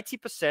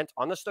 90%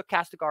 on the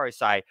stochastic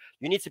RSI,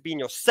 you need to be in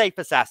your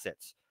safest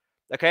assets,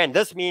 okay? And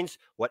this means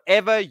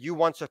whatever you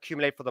want to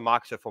accumulate for the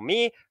market. So for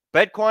me,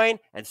 Bitcoin,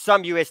 and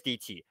some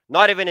USDT.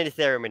 Not even in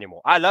Ethereum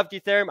anymore. I loved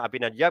Ethereum. I've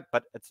been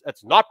but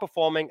it's not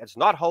performing. It's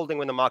not holding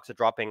when the markets are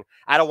dropping.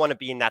 I don't want to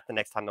be in that the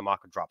next time the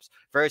market drops.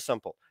 Very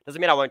simple. Doesn't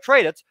mean I won't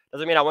trade it.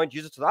 Doesn't mean I won't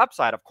use it to the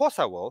upside. Of course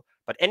I will.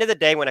 But end of the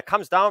day, when it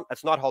comes down,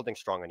 it's not holding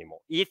strong anymore.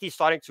 ETH is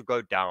starting to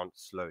go down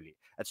slowly.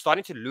 It's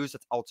starting to lose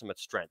its ultimate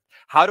strength.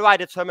 How do I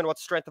determine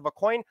what's the strength of a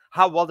coin?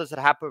 How well does it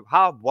happen?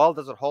 How well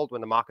does it hold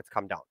when the markets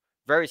come down?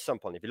 Very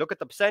simple. And if you look at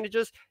the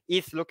percentages,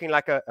 ETH looking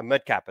like a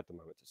mid cap at the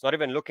moment. It's not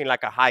even looking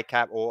like a high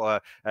cap or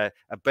a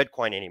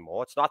Bitcoin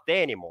anymore. It's not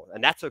there anymore.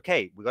 And that's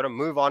okay. We've got to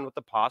move on with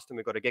the past and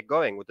we've got to get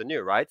going with the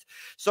new, right?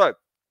 So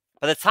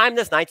by the time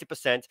there's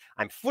 90%,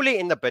 I'm fully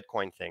in the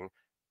Bitcoin thing.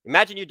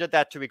 Imagine you did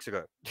that 2 weeks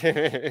ago.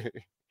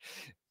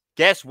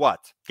 Guess what?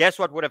 Guess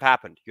what would have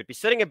happened? You'd be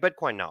sitting in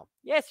Bitcoin now.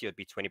 Yes, you'd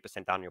be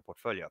 20% down in your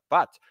portfolio.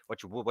 But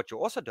what you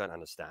also don't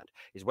understand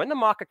is when the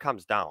market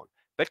comes down,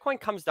 Bitcoin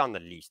comes down the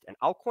least and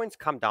altcoins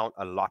come down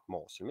a lot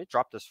more. So let me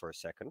drop this for a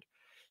second.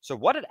 So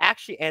what it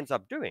actually ends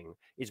up doing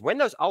is when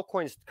those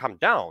altcoins come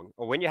down,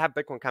 or when you have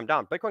Bitcoin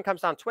Bitcoin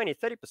comes down 20,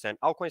 30%,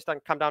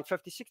 altcoins come down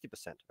 50,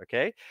 60%,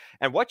 okay?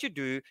 And what you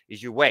do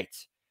is you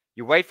wait.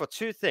 You wait for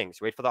two things.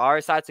 You wait for the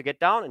RSI to get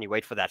down and you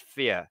wait for that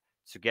fear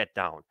to get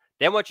down.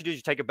 Then what you do is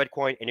you take a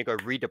Bitcoin and you go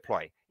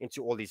redeploy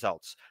into all these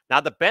alts.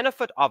 Now, the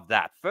benefit of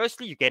that,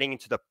 firstly, you're getting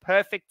into the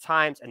perfect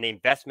times and the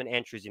investment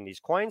entries in these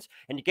coins,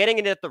 and you're getting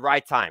in at the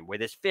right time where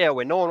there's fear,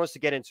 where no one wants to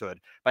get into it.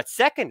 But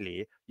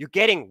secondly, you're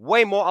getting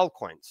way more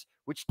altcoins,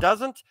 which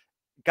doesn't,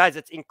 guys,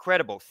 it's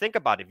incredible. Think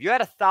about it. If you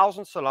had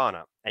 1,000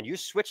 Solana and you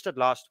switched it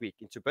last week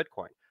into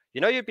Bitcoin,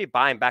 you know you'd be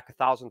buying back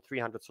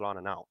 1,300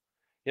 Solana now.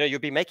 You know, you'll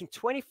be making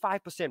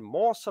 25%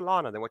 more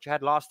Solana than what you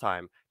had last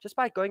time just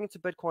by going into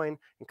Bitcoin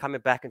and coming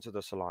back into the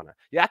Solana.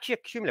 You actually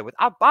accumulate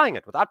without buying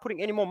it, without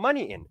putting any more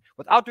money in,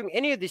 without doing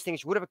any of these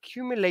things, you would have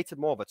accumulated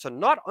more of it. So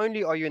not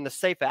only are you in the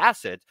safer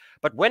asset,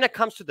 but when it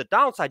comes to the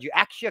downside, you're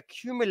actually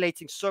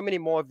accumulating so many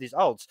more of these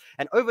alts.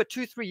 And over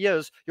 2-3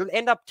 years, you'll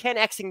end up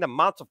 10xing the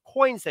amount of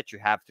coins that you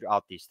have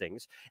throughout these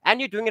things.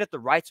 And you're doing it at the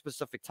right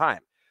specific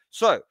time.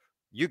 So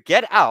you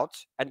get out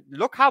and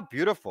look how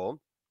beautiful.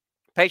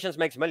 Patience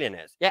makes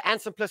millionaires. Yeah, and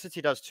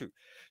simplicity does too.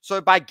 So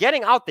by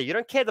getting out there, you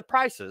don't care the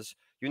prices,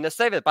 you're in the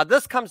saver. But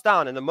this comes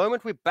down, and the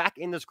moment we're back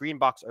in this green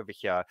box over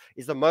here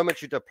is the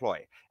moment you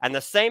deploy. And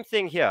the same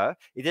thing here,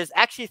 there's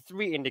actually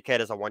 3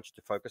 indicators I want you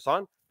to focus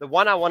on. The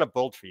one I want to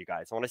build for you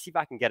guys. I want to see if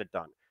I can get it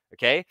done.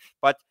 Okay,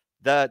 but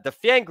the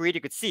fear and greed,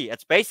 you could see,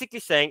 it's basically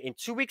saying in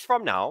 2 weeks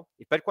from now,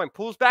 if Bitcoin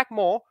pulls back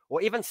more or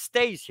even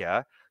stays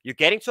here, you're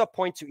getting to a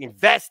point to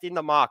invest in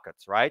the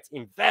markets, right?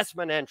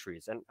 Investment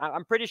entries. And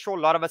I'm pretty sure a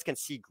lot of us can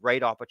see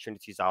great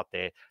opportunities out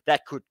there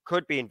that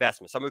could be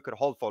investments. Some we could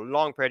hold for a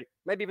long period,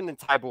 maybe even the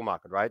entire bull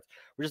market, right?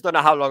 We just don't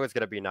know how long it's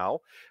going to be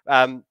now.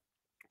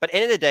 But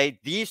end of the day,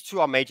 these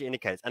 2 are major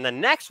indicators. And the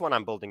next one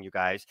I'm building, you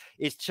guys,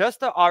 is just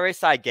the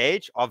RSI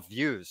gauge of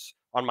views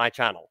on my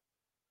channel.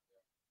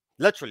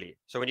 Literally.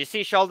 So when you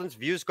see Sheldon's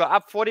views go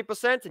up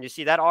 40% and you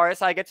see that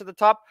RSI get to the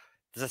top,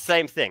 it's the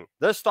same thing.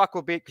 This stock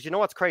will be, because you know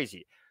what's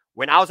crazy?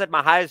 When I was at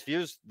my highest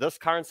views this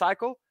current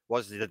cycle,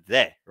 was it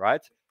there,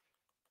 right?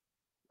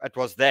 It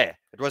was there.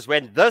 It was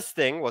when this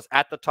thing was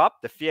at the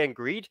top, the fear and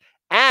greed,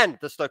 and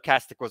the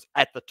stochastic was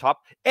at the top.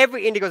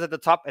 Every indicator was at the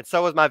top, and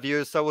so was my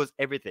views, so was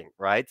everything,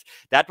 right?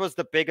 That was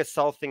the biggest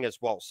sell thing as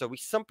well. So we're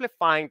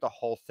simplifying the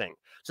whole thing.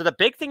 So the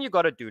big thing you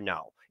got to do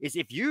now is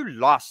if you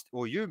lost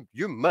or you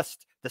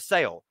missed the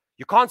sale,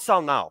 you can't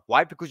sell now.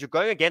 Why? Because you're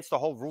going against the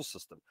whole rule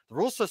system. The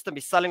rule system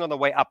is selling on the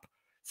way up.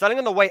 Selling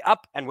on the way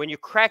up, and when you're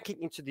cracking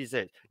into these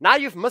edges, now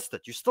you've missed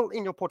it. You're still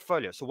in your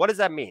portfolio. So what does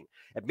that mean?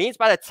 It means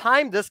by the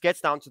time this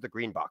gets down to the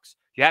green box,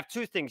 you have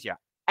 2 things here.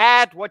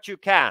 Add what you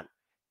can.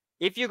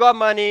 If you got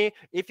money,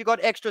 if you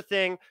got extra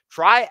thing,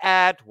 try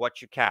add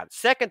what you can.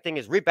 Second thing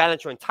is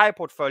rebalance your entire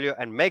portfolio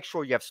and make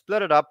sure you have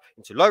split it up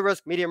into low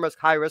risk, medium risk,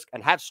 high risk,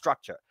 and have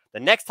structure. The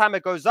next time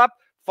it goes up,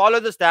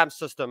 follow this damn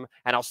system,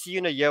 and I'll see you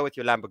in a year with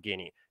your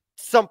Lamborghini.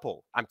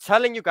 Simple. I'm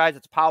telling you guys,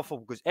 it's powerful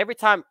because every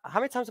time,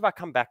 how many times have I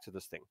come back to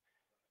this thing?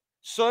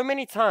 So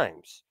many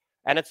times.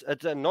 And it's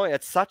annoying.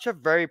 It's such a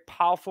very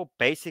powerful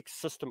basic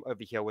system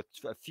over here with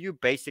a few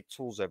basic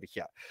tools over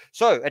here.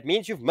 So it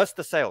means you've missed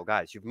the sale,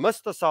 guys. You've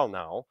missed the sell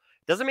now.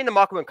 Doesn't mean the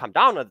market won't come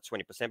down another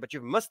 20%, but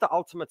you've missed the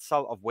ultimate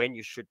sell of when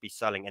you should be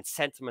selling and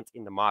sentiment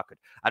in the market.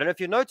 I don't know if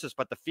you noticed,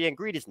 but the fear and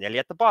greed is nearly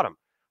at the bottom.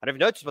 I don't know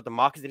if you noticed, but the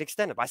market is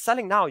extended. By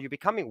selling now, you're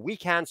becoming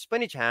weak hands,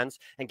 spinach hands,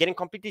 and getting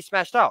completely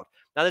smashed out.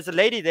 Now, there's a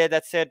lady there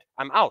that said,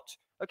 I'm out.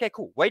 Okay,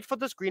 cool. Wait for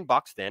this green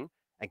box then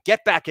and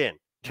get back in.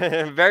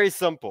 Very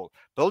simple.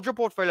 Build your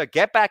portfolio,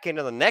 get back in,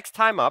 and the next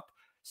time up,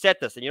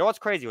 set this. And you know what's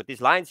crazy? With these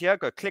lines here,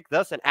 go click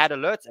this and add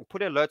alerts and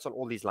put alerts on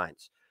all these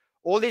lines.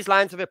 All these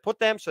lines of it, put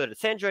them so that it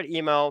sends you an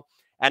email.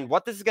 And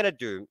what this is going to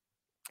do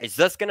is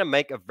this going to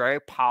make a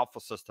very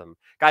powerful system.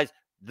 Guys,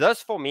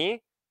 this for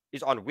me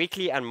is on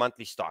weekly and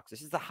monthly stocks.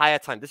 This is the higher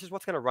time. This is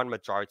what's going to run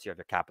majority of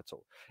your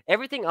capital.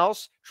 Everything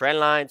else, trend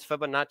lines,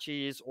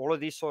 Fibonacci's, all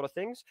of these sort of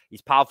things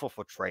is powerful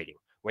for trading.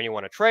 When you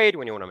want to trade,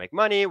 when you want to make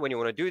money, when you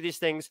want to do these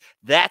things,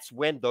 that's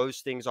when those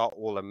things are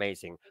all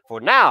amazing. For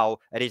now,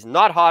 it is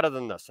not harder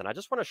than this. And I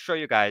just want to show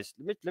you guys,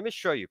 let me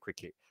show you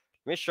quickly.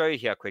 Let me show you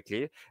here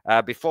quickly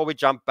before we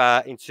jump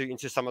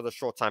into some of the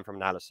short time frame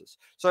analysis.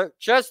 So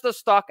just the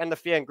stock and the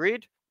fear and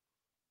greed.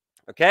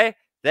 Okay,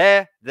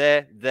 there.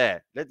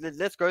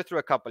 Let's go through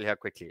a couple here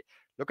quickly.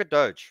 Look at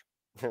Doge.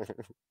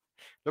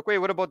 Look where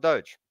you would have bought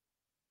Doge.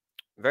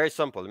 Very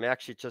simple. Let me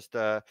actually just,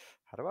 how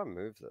do I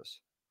move this?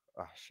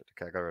 Oh, shit.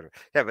 Okay, I got rid of it.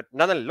 Yeah, but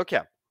nonetheless, look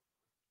here.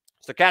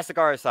 Stochastic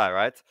RSI,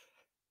 right?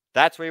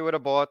 That's where you would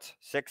have bought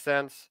 6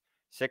 cents,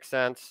 6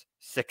 cents,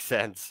 6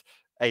 cents,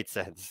 8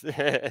 cents.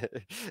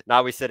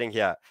 Now we're sitting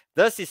here.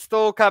 This is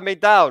still coming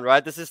down,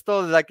 right? This is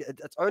still like,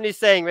 it's only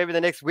saying maybe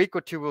the next week or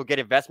two we'll get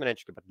investment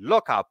entry, but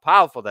look how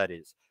powerful that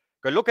is.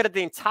 Go look at it,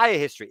 the entire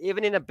history,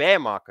 even in a bear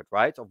market,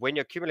 right? Of when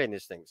you're accumulating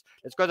these things.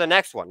 Let's go to the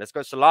next one. Let's go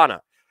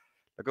Solana.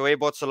 Look at where you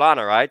bought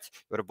Solana, right?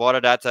 You would have bought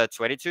it at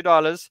 $22.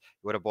 You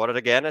would have bought it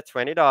again at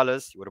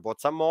 $20. You would have bought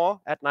some more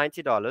at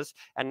 $90.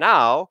 And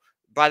now,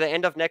 by the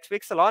end of next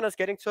week, Solana is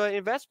getting to an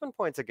investment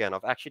point again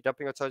of actually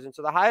dipping your toes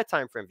into the higher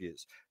time frame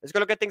views. Let's go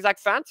look at things like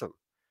Phantom.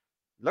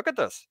 Look at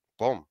this.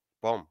 Boom,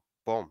 boom,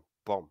 boom,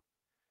 boom.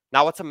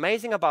 Now, what's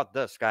amazing about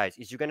this, guys,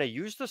 is you're going to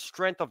use the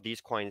strength of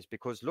these coins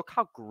because look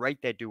how great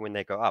they do when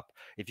they go up.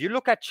 If you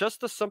look at just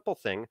the simple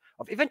thing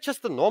of even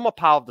just the normal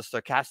power of the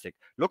stochastic,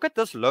 look at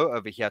this low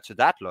over here to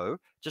that low,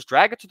 just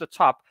drag it to the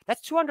top.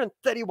 That's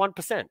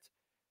 231%.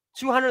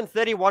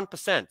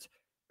 231%.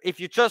 If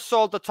you just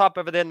sold the top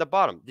over there in the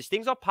bottom, these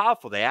things are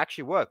powerful. They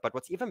actually work. But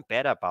what's even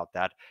better about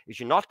that is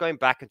you're not going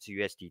back into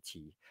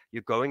USDT.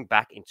 You're going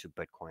back into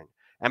Bitcoin.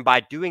 And by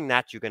doing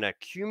that, you're going to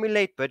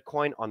accumulate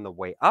Bitcoin on the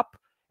way up,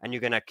 and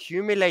you're going to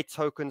accumulate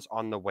tokens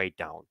on the way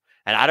down.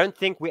 And I don't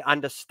think we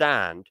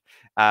understand.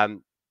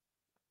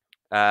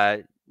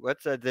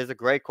 There's a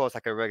great course I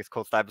can remember. It's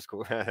called Cyber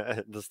School,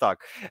 the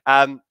stock.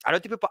 I don't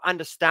think people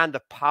understand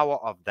the power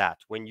of that.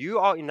 When you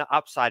are in the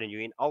upside and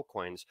you're in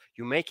altcoins,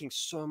 you're making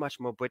so much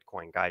more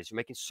Bitcoin, guys. You're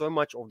making so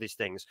much of these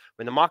things.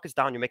 When the market's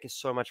down, you're making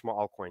so much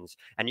more altcoins.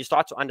 And you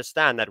start to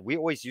understand that we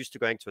always used to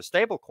going to a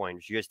stable coin,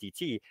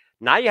 USDT.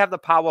 Now you have the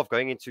power of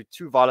going into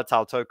two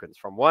volatile tokens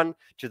from one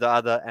to the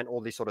other and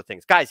all these sort of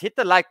things. Guys, hit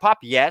the like pop.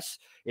 Yes,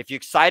 if you're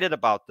excited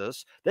about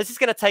this, this is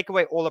going to take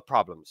away all the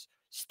problems.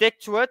 Stick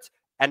to it.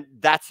 And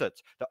that's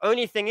it. The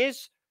only thing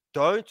is,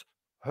 don't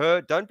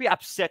be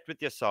upset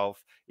with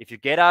yourself if you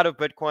get out of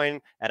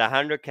Bitcoin at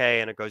 100K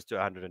and it goes to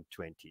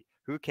 120.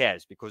 Who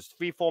cares? Because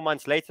 3-4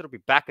 months later, it'll be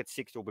back at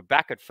 60, it'll be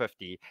back at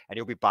 50, and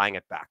you'll be buying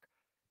it back.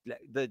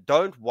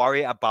 Don't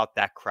worry about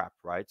that crap,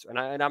 right? And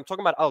I'm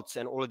talking about alts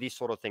and all of these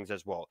sort of things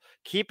as well.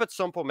 Keep it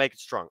simple, make it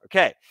strong.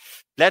 Okay,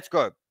 let's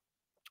go.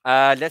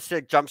 Let's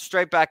jump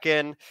straight back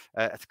in.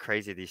 It's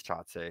crazy, these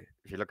charts.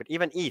 If you look at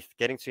even ETH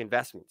getting to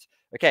investments.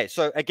 Okay,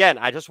 so again,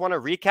 I just want to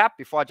recap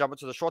before I jump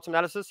into the short-term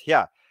analysis.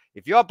 Here,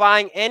 if you're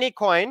buying any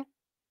coin,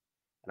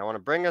 and I want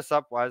to bring this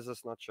up. Why is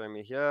this not showing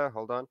me here?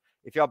 Hold on.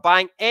 If you're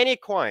buying any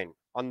coin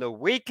on the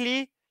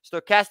weekly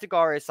stochastic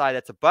RSI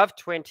that's above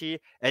 20,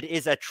 it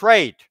is a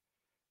trade.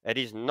 It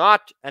is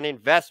not an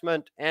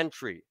investment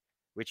entry,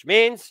 which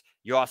means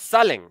you are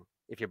selling.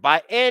 If you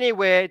buy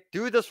anywhere,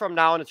 do this from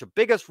now on. It's your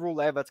biggest rule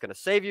ever. It's going to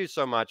save you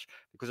so much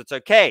because it's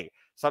okay.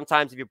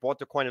 Sometimes if you bought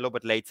the coin a little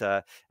bit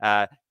later,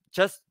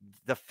 just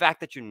the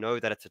fact that you know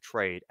that it's a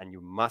trade and you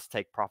must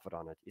take profit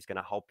on it is going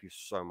to help you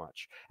so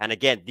much. And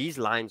again, these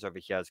lines over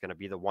here is going to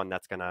be the one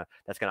that's going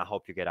to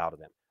help you get out of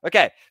them.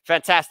 Okay,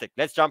 fantastic.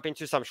 Let's jump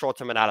into some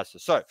short-term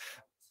analysis. So,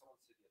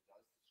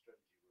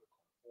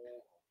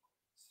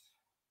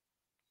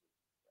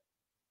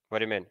 what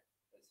do you mean?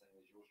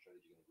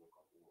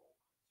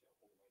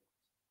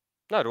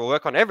 No, it will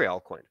work on every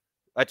altcoin.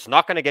 It's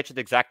not going to get you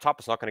the exact top.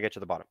 It's not going to get you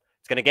the bottom.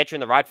 It's going to get you in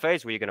the right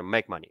phase where you're going to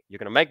make money. You're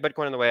going to make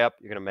Bitcoin on the way up.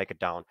 You're going to make it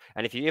down.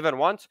 And if you even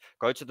want,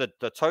 go to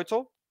the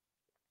total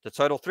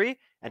 3,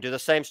 and do the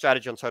same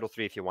strategy on total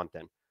 3 if you want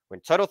then.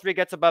 When total 3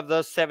 gets above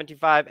this,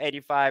 75,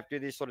 85, do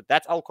these sort of,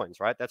 that's altcoins,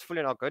 right? That's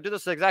fully an altcoin. Do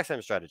this exact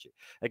same strategy.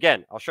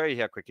 Again, I'll show you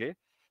here quickly.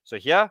 So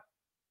here,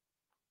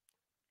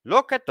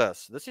 look at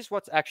this. This is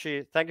what's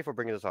actually, thank you for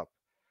bringing this up.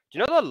 Do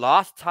you know the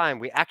last time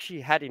we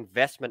actually had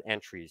investment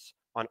entries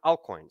on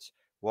altcoins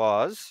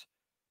was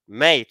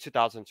May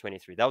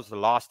 2023. That was the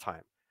last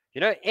time. You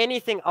know,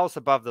 anything else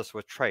above this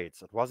were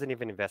trades. It wasn't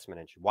even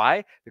investment entry.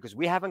 Why? Because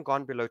we haven't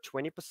gone below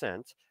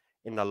 20%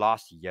 in the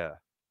last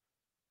year.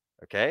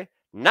 Okay.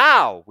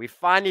 Now we're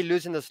finally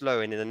losing this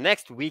low. And in the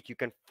next week, you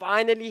can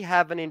finally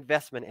have an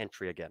investment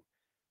entry again.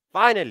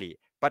 Finally.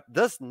 But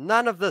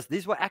none of this,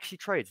 these were actually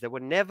trades. They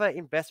were never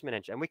investment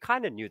entry. And we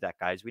kind of knew that,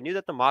 guys. We knew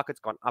that the market's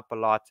gone up a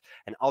lot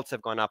and alts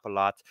have gone up a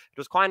lot. It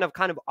was kind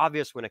of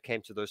obvious when it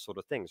came to those sort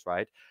of things,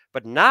 right?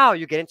 But now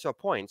you get into a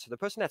point. So the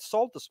person that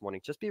sold this morning,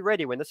 just be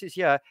ready when this is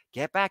here,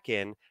 get back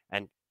in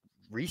and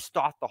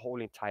restart the whole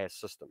entire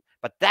system.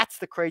 But that's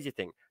the crazy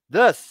thing.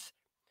 This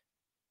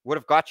would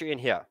have got you in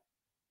here.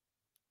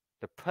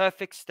 The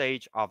perfect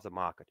stage of the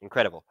market.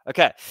 Incredible.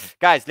 Okay,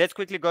 guys, let's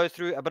quickly go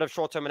through a bit of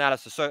short-term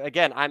analysis. So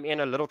again, I'm in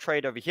a little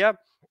trade over here.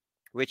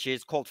 which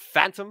is called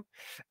Phantom.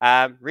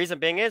 Reason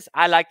being is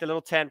I like the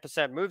little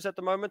 10% moves at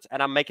the moment,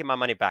 and I'm making my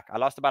money back. I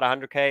lost about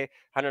 100K,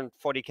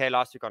 140K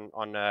last week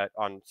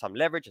on some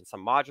leverage and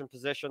some margin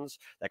positions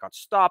that got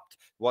stopped.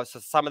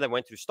 Some of them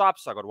went through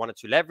stops, so I got 1 or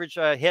 2 leverage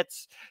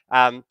hits,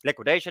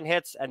 liquidation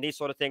hits, and these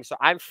sort of things. So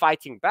I'm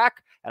fighting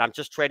back, and I'm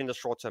just trading the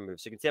short-term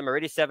moves. So you can see I'm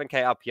already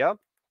 7K up here.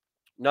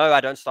 No,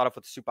 I don't start off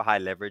with super high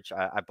leverage.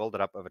 I build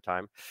it up over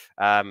time.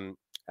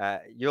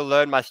 You'll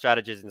learn my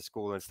strategies in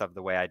school and stuff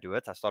the way I do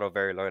it. I start off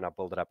very low and I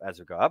build it up as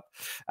we go up.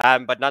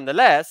 But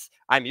nonetheless,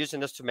 I'm using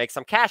this to make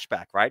some cash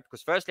back, right?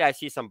 Because firstly, I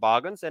see some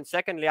bargains. And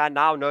secondly, I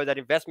now know that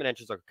investment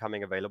entries are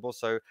coming available.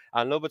 So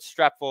I'm a little bit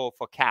strapped for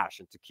cash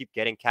and to keep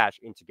getting cash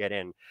in to get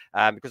in.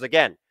 Because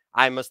again,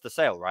 I missed the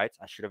sale, right?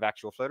 I should have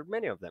actually floated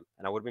many of them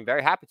and I would have been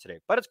very happy today,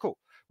 but it's cool.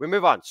 We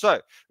move on.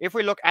 So if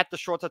we look at the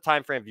shorter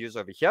time frame views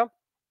over here,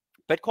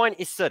 Bitcoin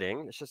is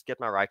sitting. Let's just get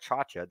my right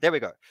chart here. There we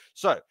go.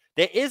 So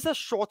there is a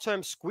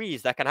short-term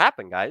squeeze that can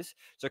happen, guys.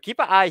 So keep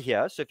an eye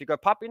here. So if you go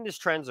pop in these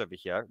trends over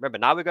here, remember,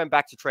 now we're going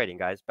back to trading,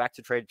 guys, back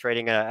to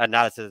trading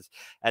analysis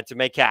and to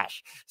make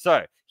cash.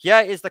 So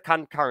here is the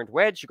current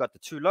wedge. You got the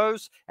 2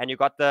 lows and you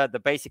got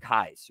the basic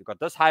highs. You got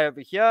this high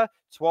over here,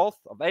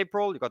 12th of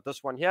April. You got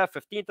this one here,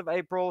 15th of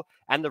April,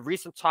 and the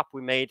recent top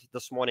we made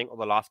this morning or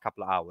the last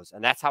couple of hours.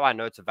 And that's how I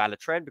know it's a valid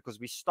trend, because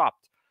we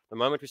stopped. The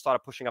moment we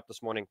started pushing up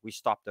this morning, we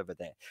stopped over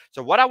there.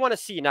 So what I want to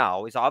see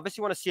now is I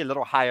obviously want to see a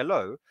little higher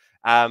low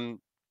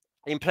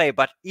in play,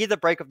 but either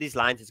break of these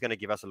lines is going to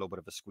give us a little bit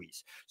of a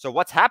squeeze. So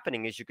what's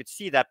happening is you could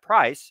see that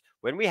price,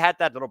 when we had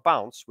that little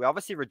bounce, we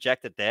obviously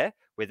rejected there,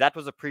 where that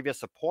was a previous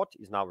support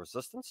is now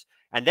resistance.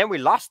 And then we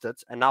lost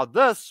it. And now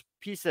this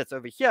piece that's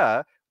over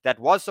here, that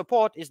was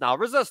support, is now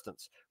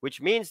resistance,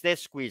 which means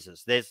there's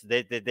squeezes. There's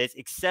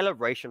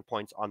acceleration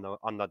points on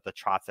the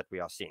charts that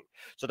we are seeing.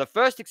 So the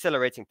first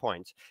accelerating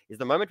point is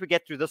the moment we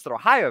get through this little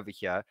high over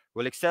here,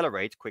 we'll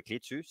accelerate quickly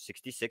to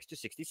 66 to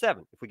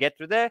 67. If we get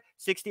through there,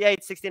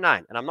 68,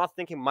 69. And I'm not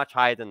thinking much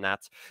higher than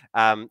that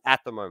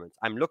at the moment.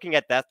 I'm looking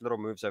at that little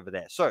moves over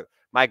there. So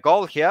my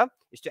goal here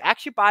is to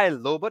actually buy a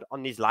little bit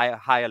on these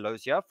higher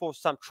lows here for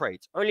some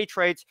trades. Only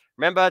trades.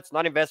 Remember, it's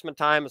not investment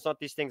time. It's not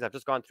these things. I've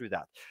just gone through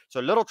that. So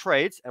little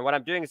trades. And what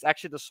I'm doing is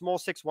actually the small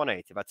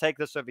 618. If I take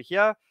this over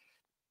here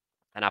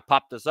and I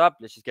pop this up,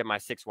 let's just get my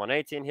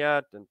 618 in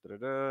here.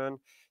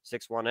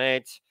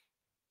 618.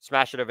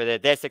 Smash it over there.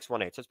 There's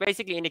 618. So it's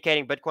basically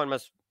indicating Bitcoin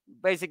must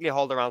basically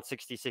hold around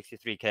 60,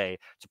 63K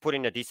to put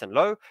in a decent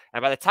low.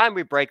 And by the time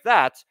we break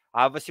that,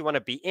 I obviously want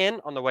to be in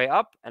on the way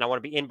up, and I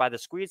want to be in by the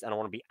squeeze, and I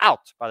want to be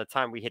out by the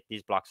time we hit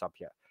these blocks up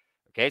here.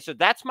 Okay, so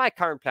that's my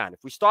current plan.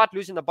 If we start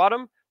losing the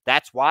bottom,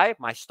 that's why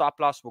my stop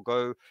loss will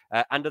go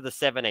under the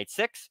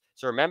 786.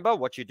 So remember,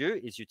 what you do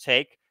is you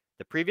take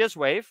the previous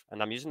wave,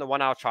 and I'm using the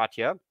 1 hour chart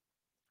here,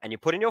 and you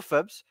put in your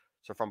fibs.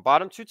 So from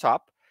bottom to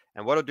top.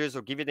 And what it'll do is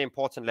it'll give you the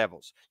important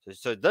levels.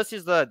 So this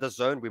is the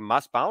zone we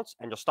must bounce,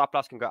 and your stop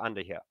loss can go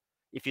under here.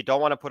 If you don't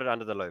want to put it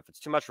under the low, if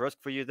it's too much risk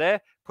for you there,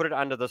 put it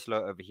under this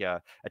low over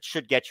here. It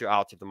should get you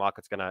out if the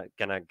market's gonna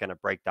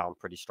break down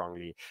pretty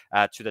strongly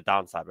to the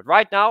downside. But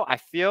right now, I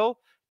feel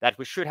that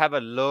we should have a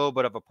little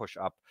bit of a push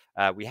up.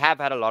 We have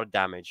had a lot of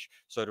damage,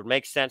 so it would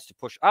make sense to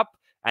push up.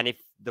 And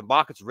if the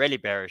market's really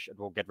bearish, it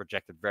will get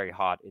rejected very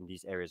hard in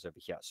these areas over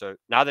here. So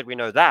now that we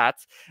know that,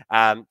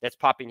 let's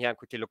pop in here and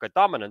quickly look at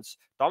dominance.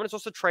 Dominance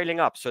also trailing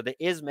up. So there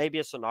is maybe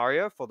a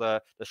scenario for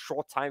the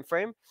short time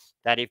frame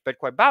that if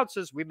Bitcoin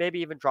bounces, we maybe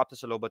even drop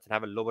this a little bit and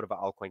have a little bit of an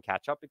altcoin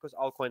catch up, because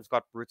altcoins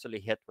got brutally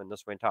hit when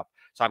this went up.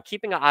 So I'm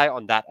keeping an eye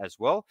on that as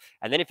well.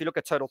 And then if you look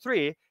at total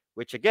 3,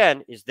 which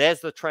again is there's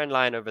the trend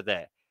line over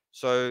there.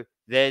 So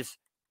there's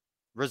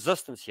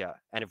resistance here.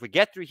 And if we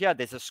get through here,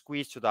 there's a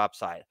squeeze to the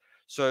upside.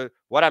 So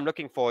what I'm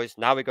looking for is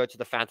now we go to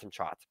the phantom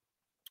chart.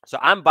 So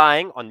I'm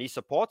buying on these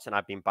supports, and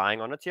I've been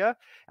buying on it here.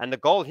 And the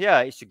goal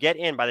here is to get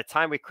in by the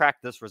time we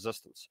crack this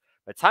resistance.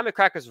 By the time we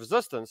crack this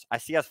resistance, I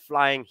see us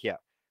flying here,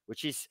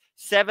 which is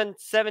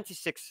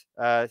 76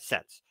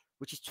 cents,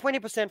 which is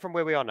 20% from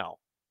where we are now.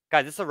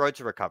 Guys, this is a road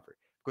to recovery,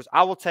 because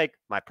I will take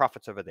my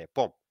profits over there.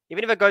 Boom.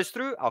 Even if it goes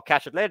through, I'll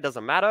cash it later. It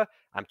doesn't matter.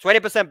 I'm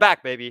 20%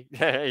 back, baby.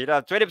 You know,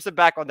 I'm 20%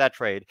 back on that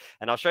trade.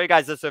 And I'll show you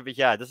guys this over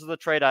here. This is the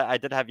trade I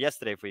did have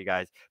yesterday for you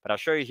guys, but I'll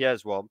show you here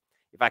as well.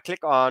 If I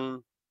click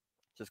on,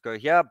 just go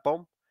here,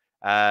 boom.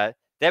 There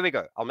we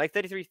go. I'll make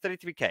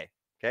 33K.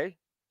 Okay.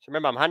 So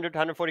remember, I'm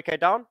 140K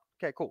down.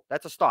 Okay, cool.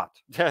 That's a start.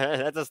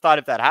 That's a start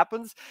if that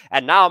happens.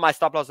 And now my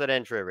stop loss at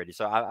entry already.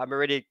 So I'm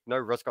already no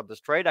risk on this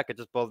trade. I could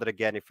just build it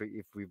again if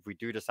we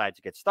do decide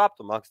to get stopped.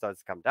 The market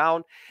starts to come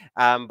down.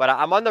 But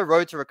I'm on the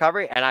road to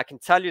recovery. And I can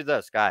tell you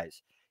this,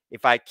 guys.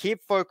 If I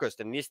keep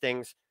focused in these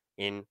things,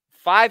 in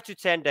 5 to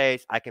 10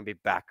 days, I can be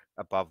back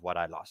above what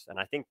I lost. And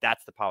I think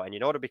that's the power. And you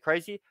know what would be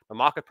crazy? The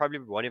market probably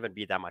won't even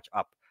be that much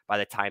up by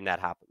the time that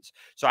happens.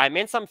 So I'm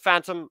in some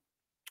phantom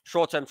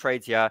short-term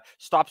trades here.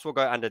 Stops will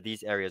go under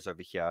these areas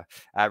over here.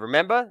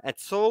 Remember,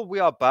 until we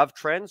are above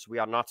trends, we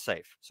are not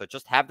safe. So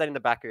just have that in the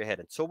back of your head.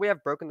 Until we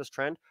have broken this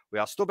trend, we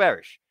are still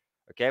bearish.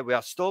 Okay, we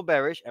are still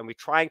bearish, and we're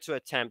trying to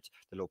attempt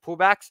the little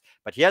pullbacks.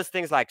 But here's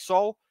things like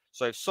Sol.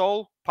 So if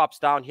Sol pops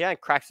down here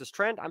and cracks this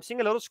trend, I'm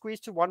seeing a little squeeze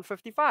to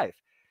 155.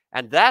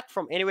 And that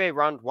from anywhere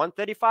around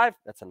 135,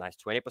 that's a nice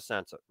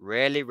 20%. So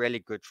really, really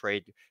good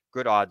trade,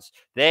 good odds.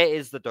 There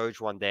is the Doge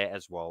one there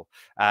as well.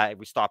 If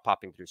we start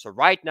popping through. So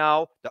right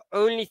now, the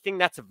only thing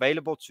that's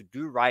available to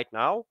do right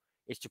now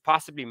is to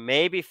possibly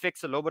maybe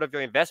fix a little bit of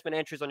your investment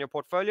entries on your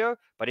portfolio,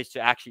 but it's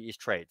to actually is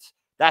trades.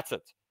 That's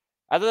it.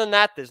 Other than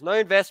that, there's no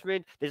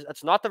investment.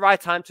 It's not the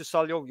right time to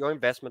sell your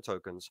investment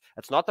tokens.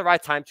 It's not the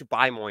right time to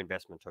buy more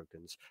investment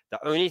tokens. The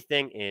only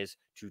thing is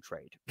to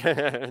trade.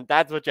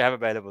 That's what you have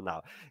available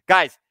now.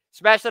 Guys,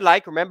 smash the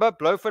like. Remember,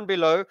 below.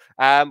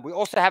 We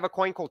also have a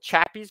coin called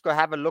Chappies. Go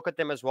have a look at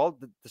them as well.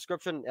 The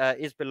description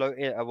is below.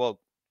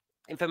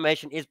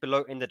 Information is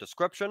below in the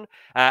description.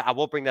 I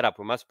will bring that up.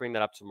 We must bring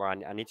that up tomorrow.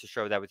 I need to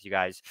show that with you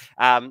guys.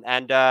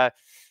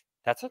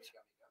 That's it.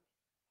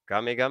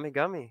 Gummy. Go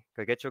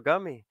get your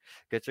gummy.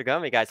 Get your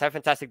gummy, guys. Have a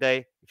fantastic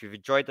day. If you've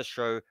enjoyed the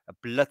show,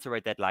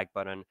 obliterate that like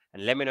button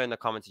and let me know in the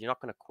comments you're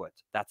not going to quit.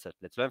 That's it.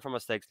 Let's learn from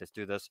mistakes. Let's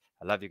do this.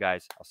 I love you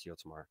guys. I'll see you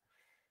tomorrow.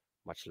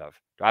 Much love.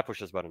 Do I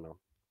push this button now?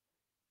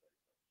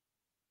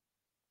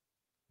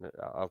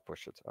 I'll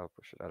push it.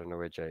 I don't know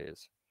where Jay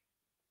is.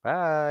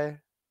 Bye.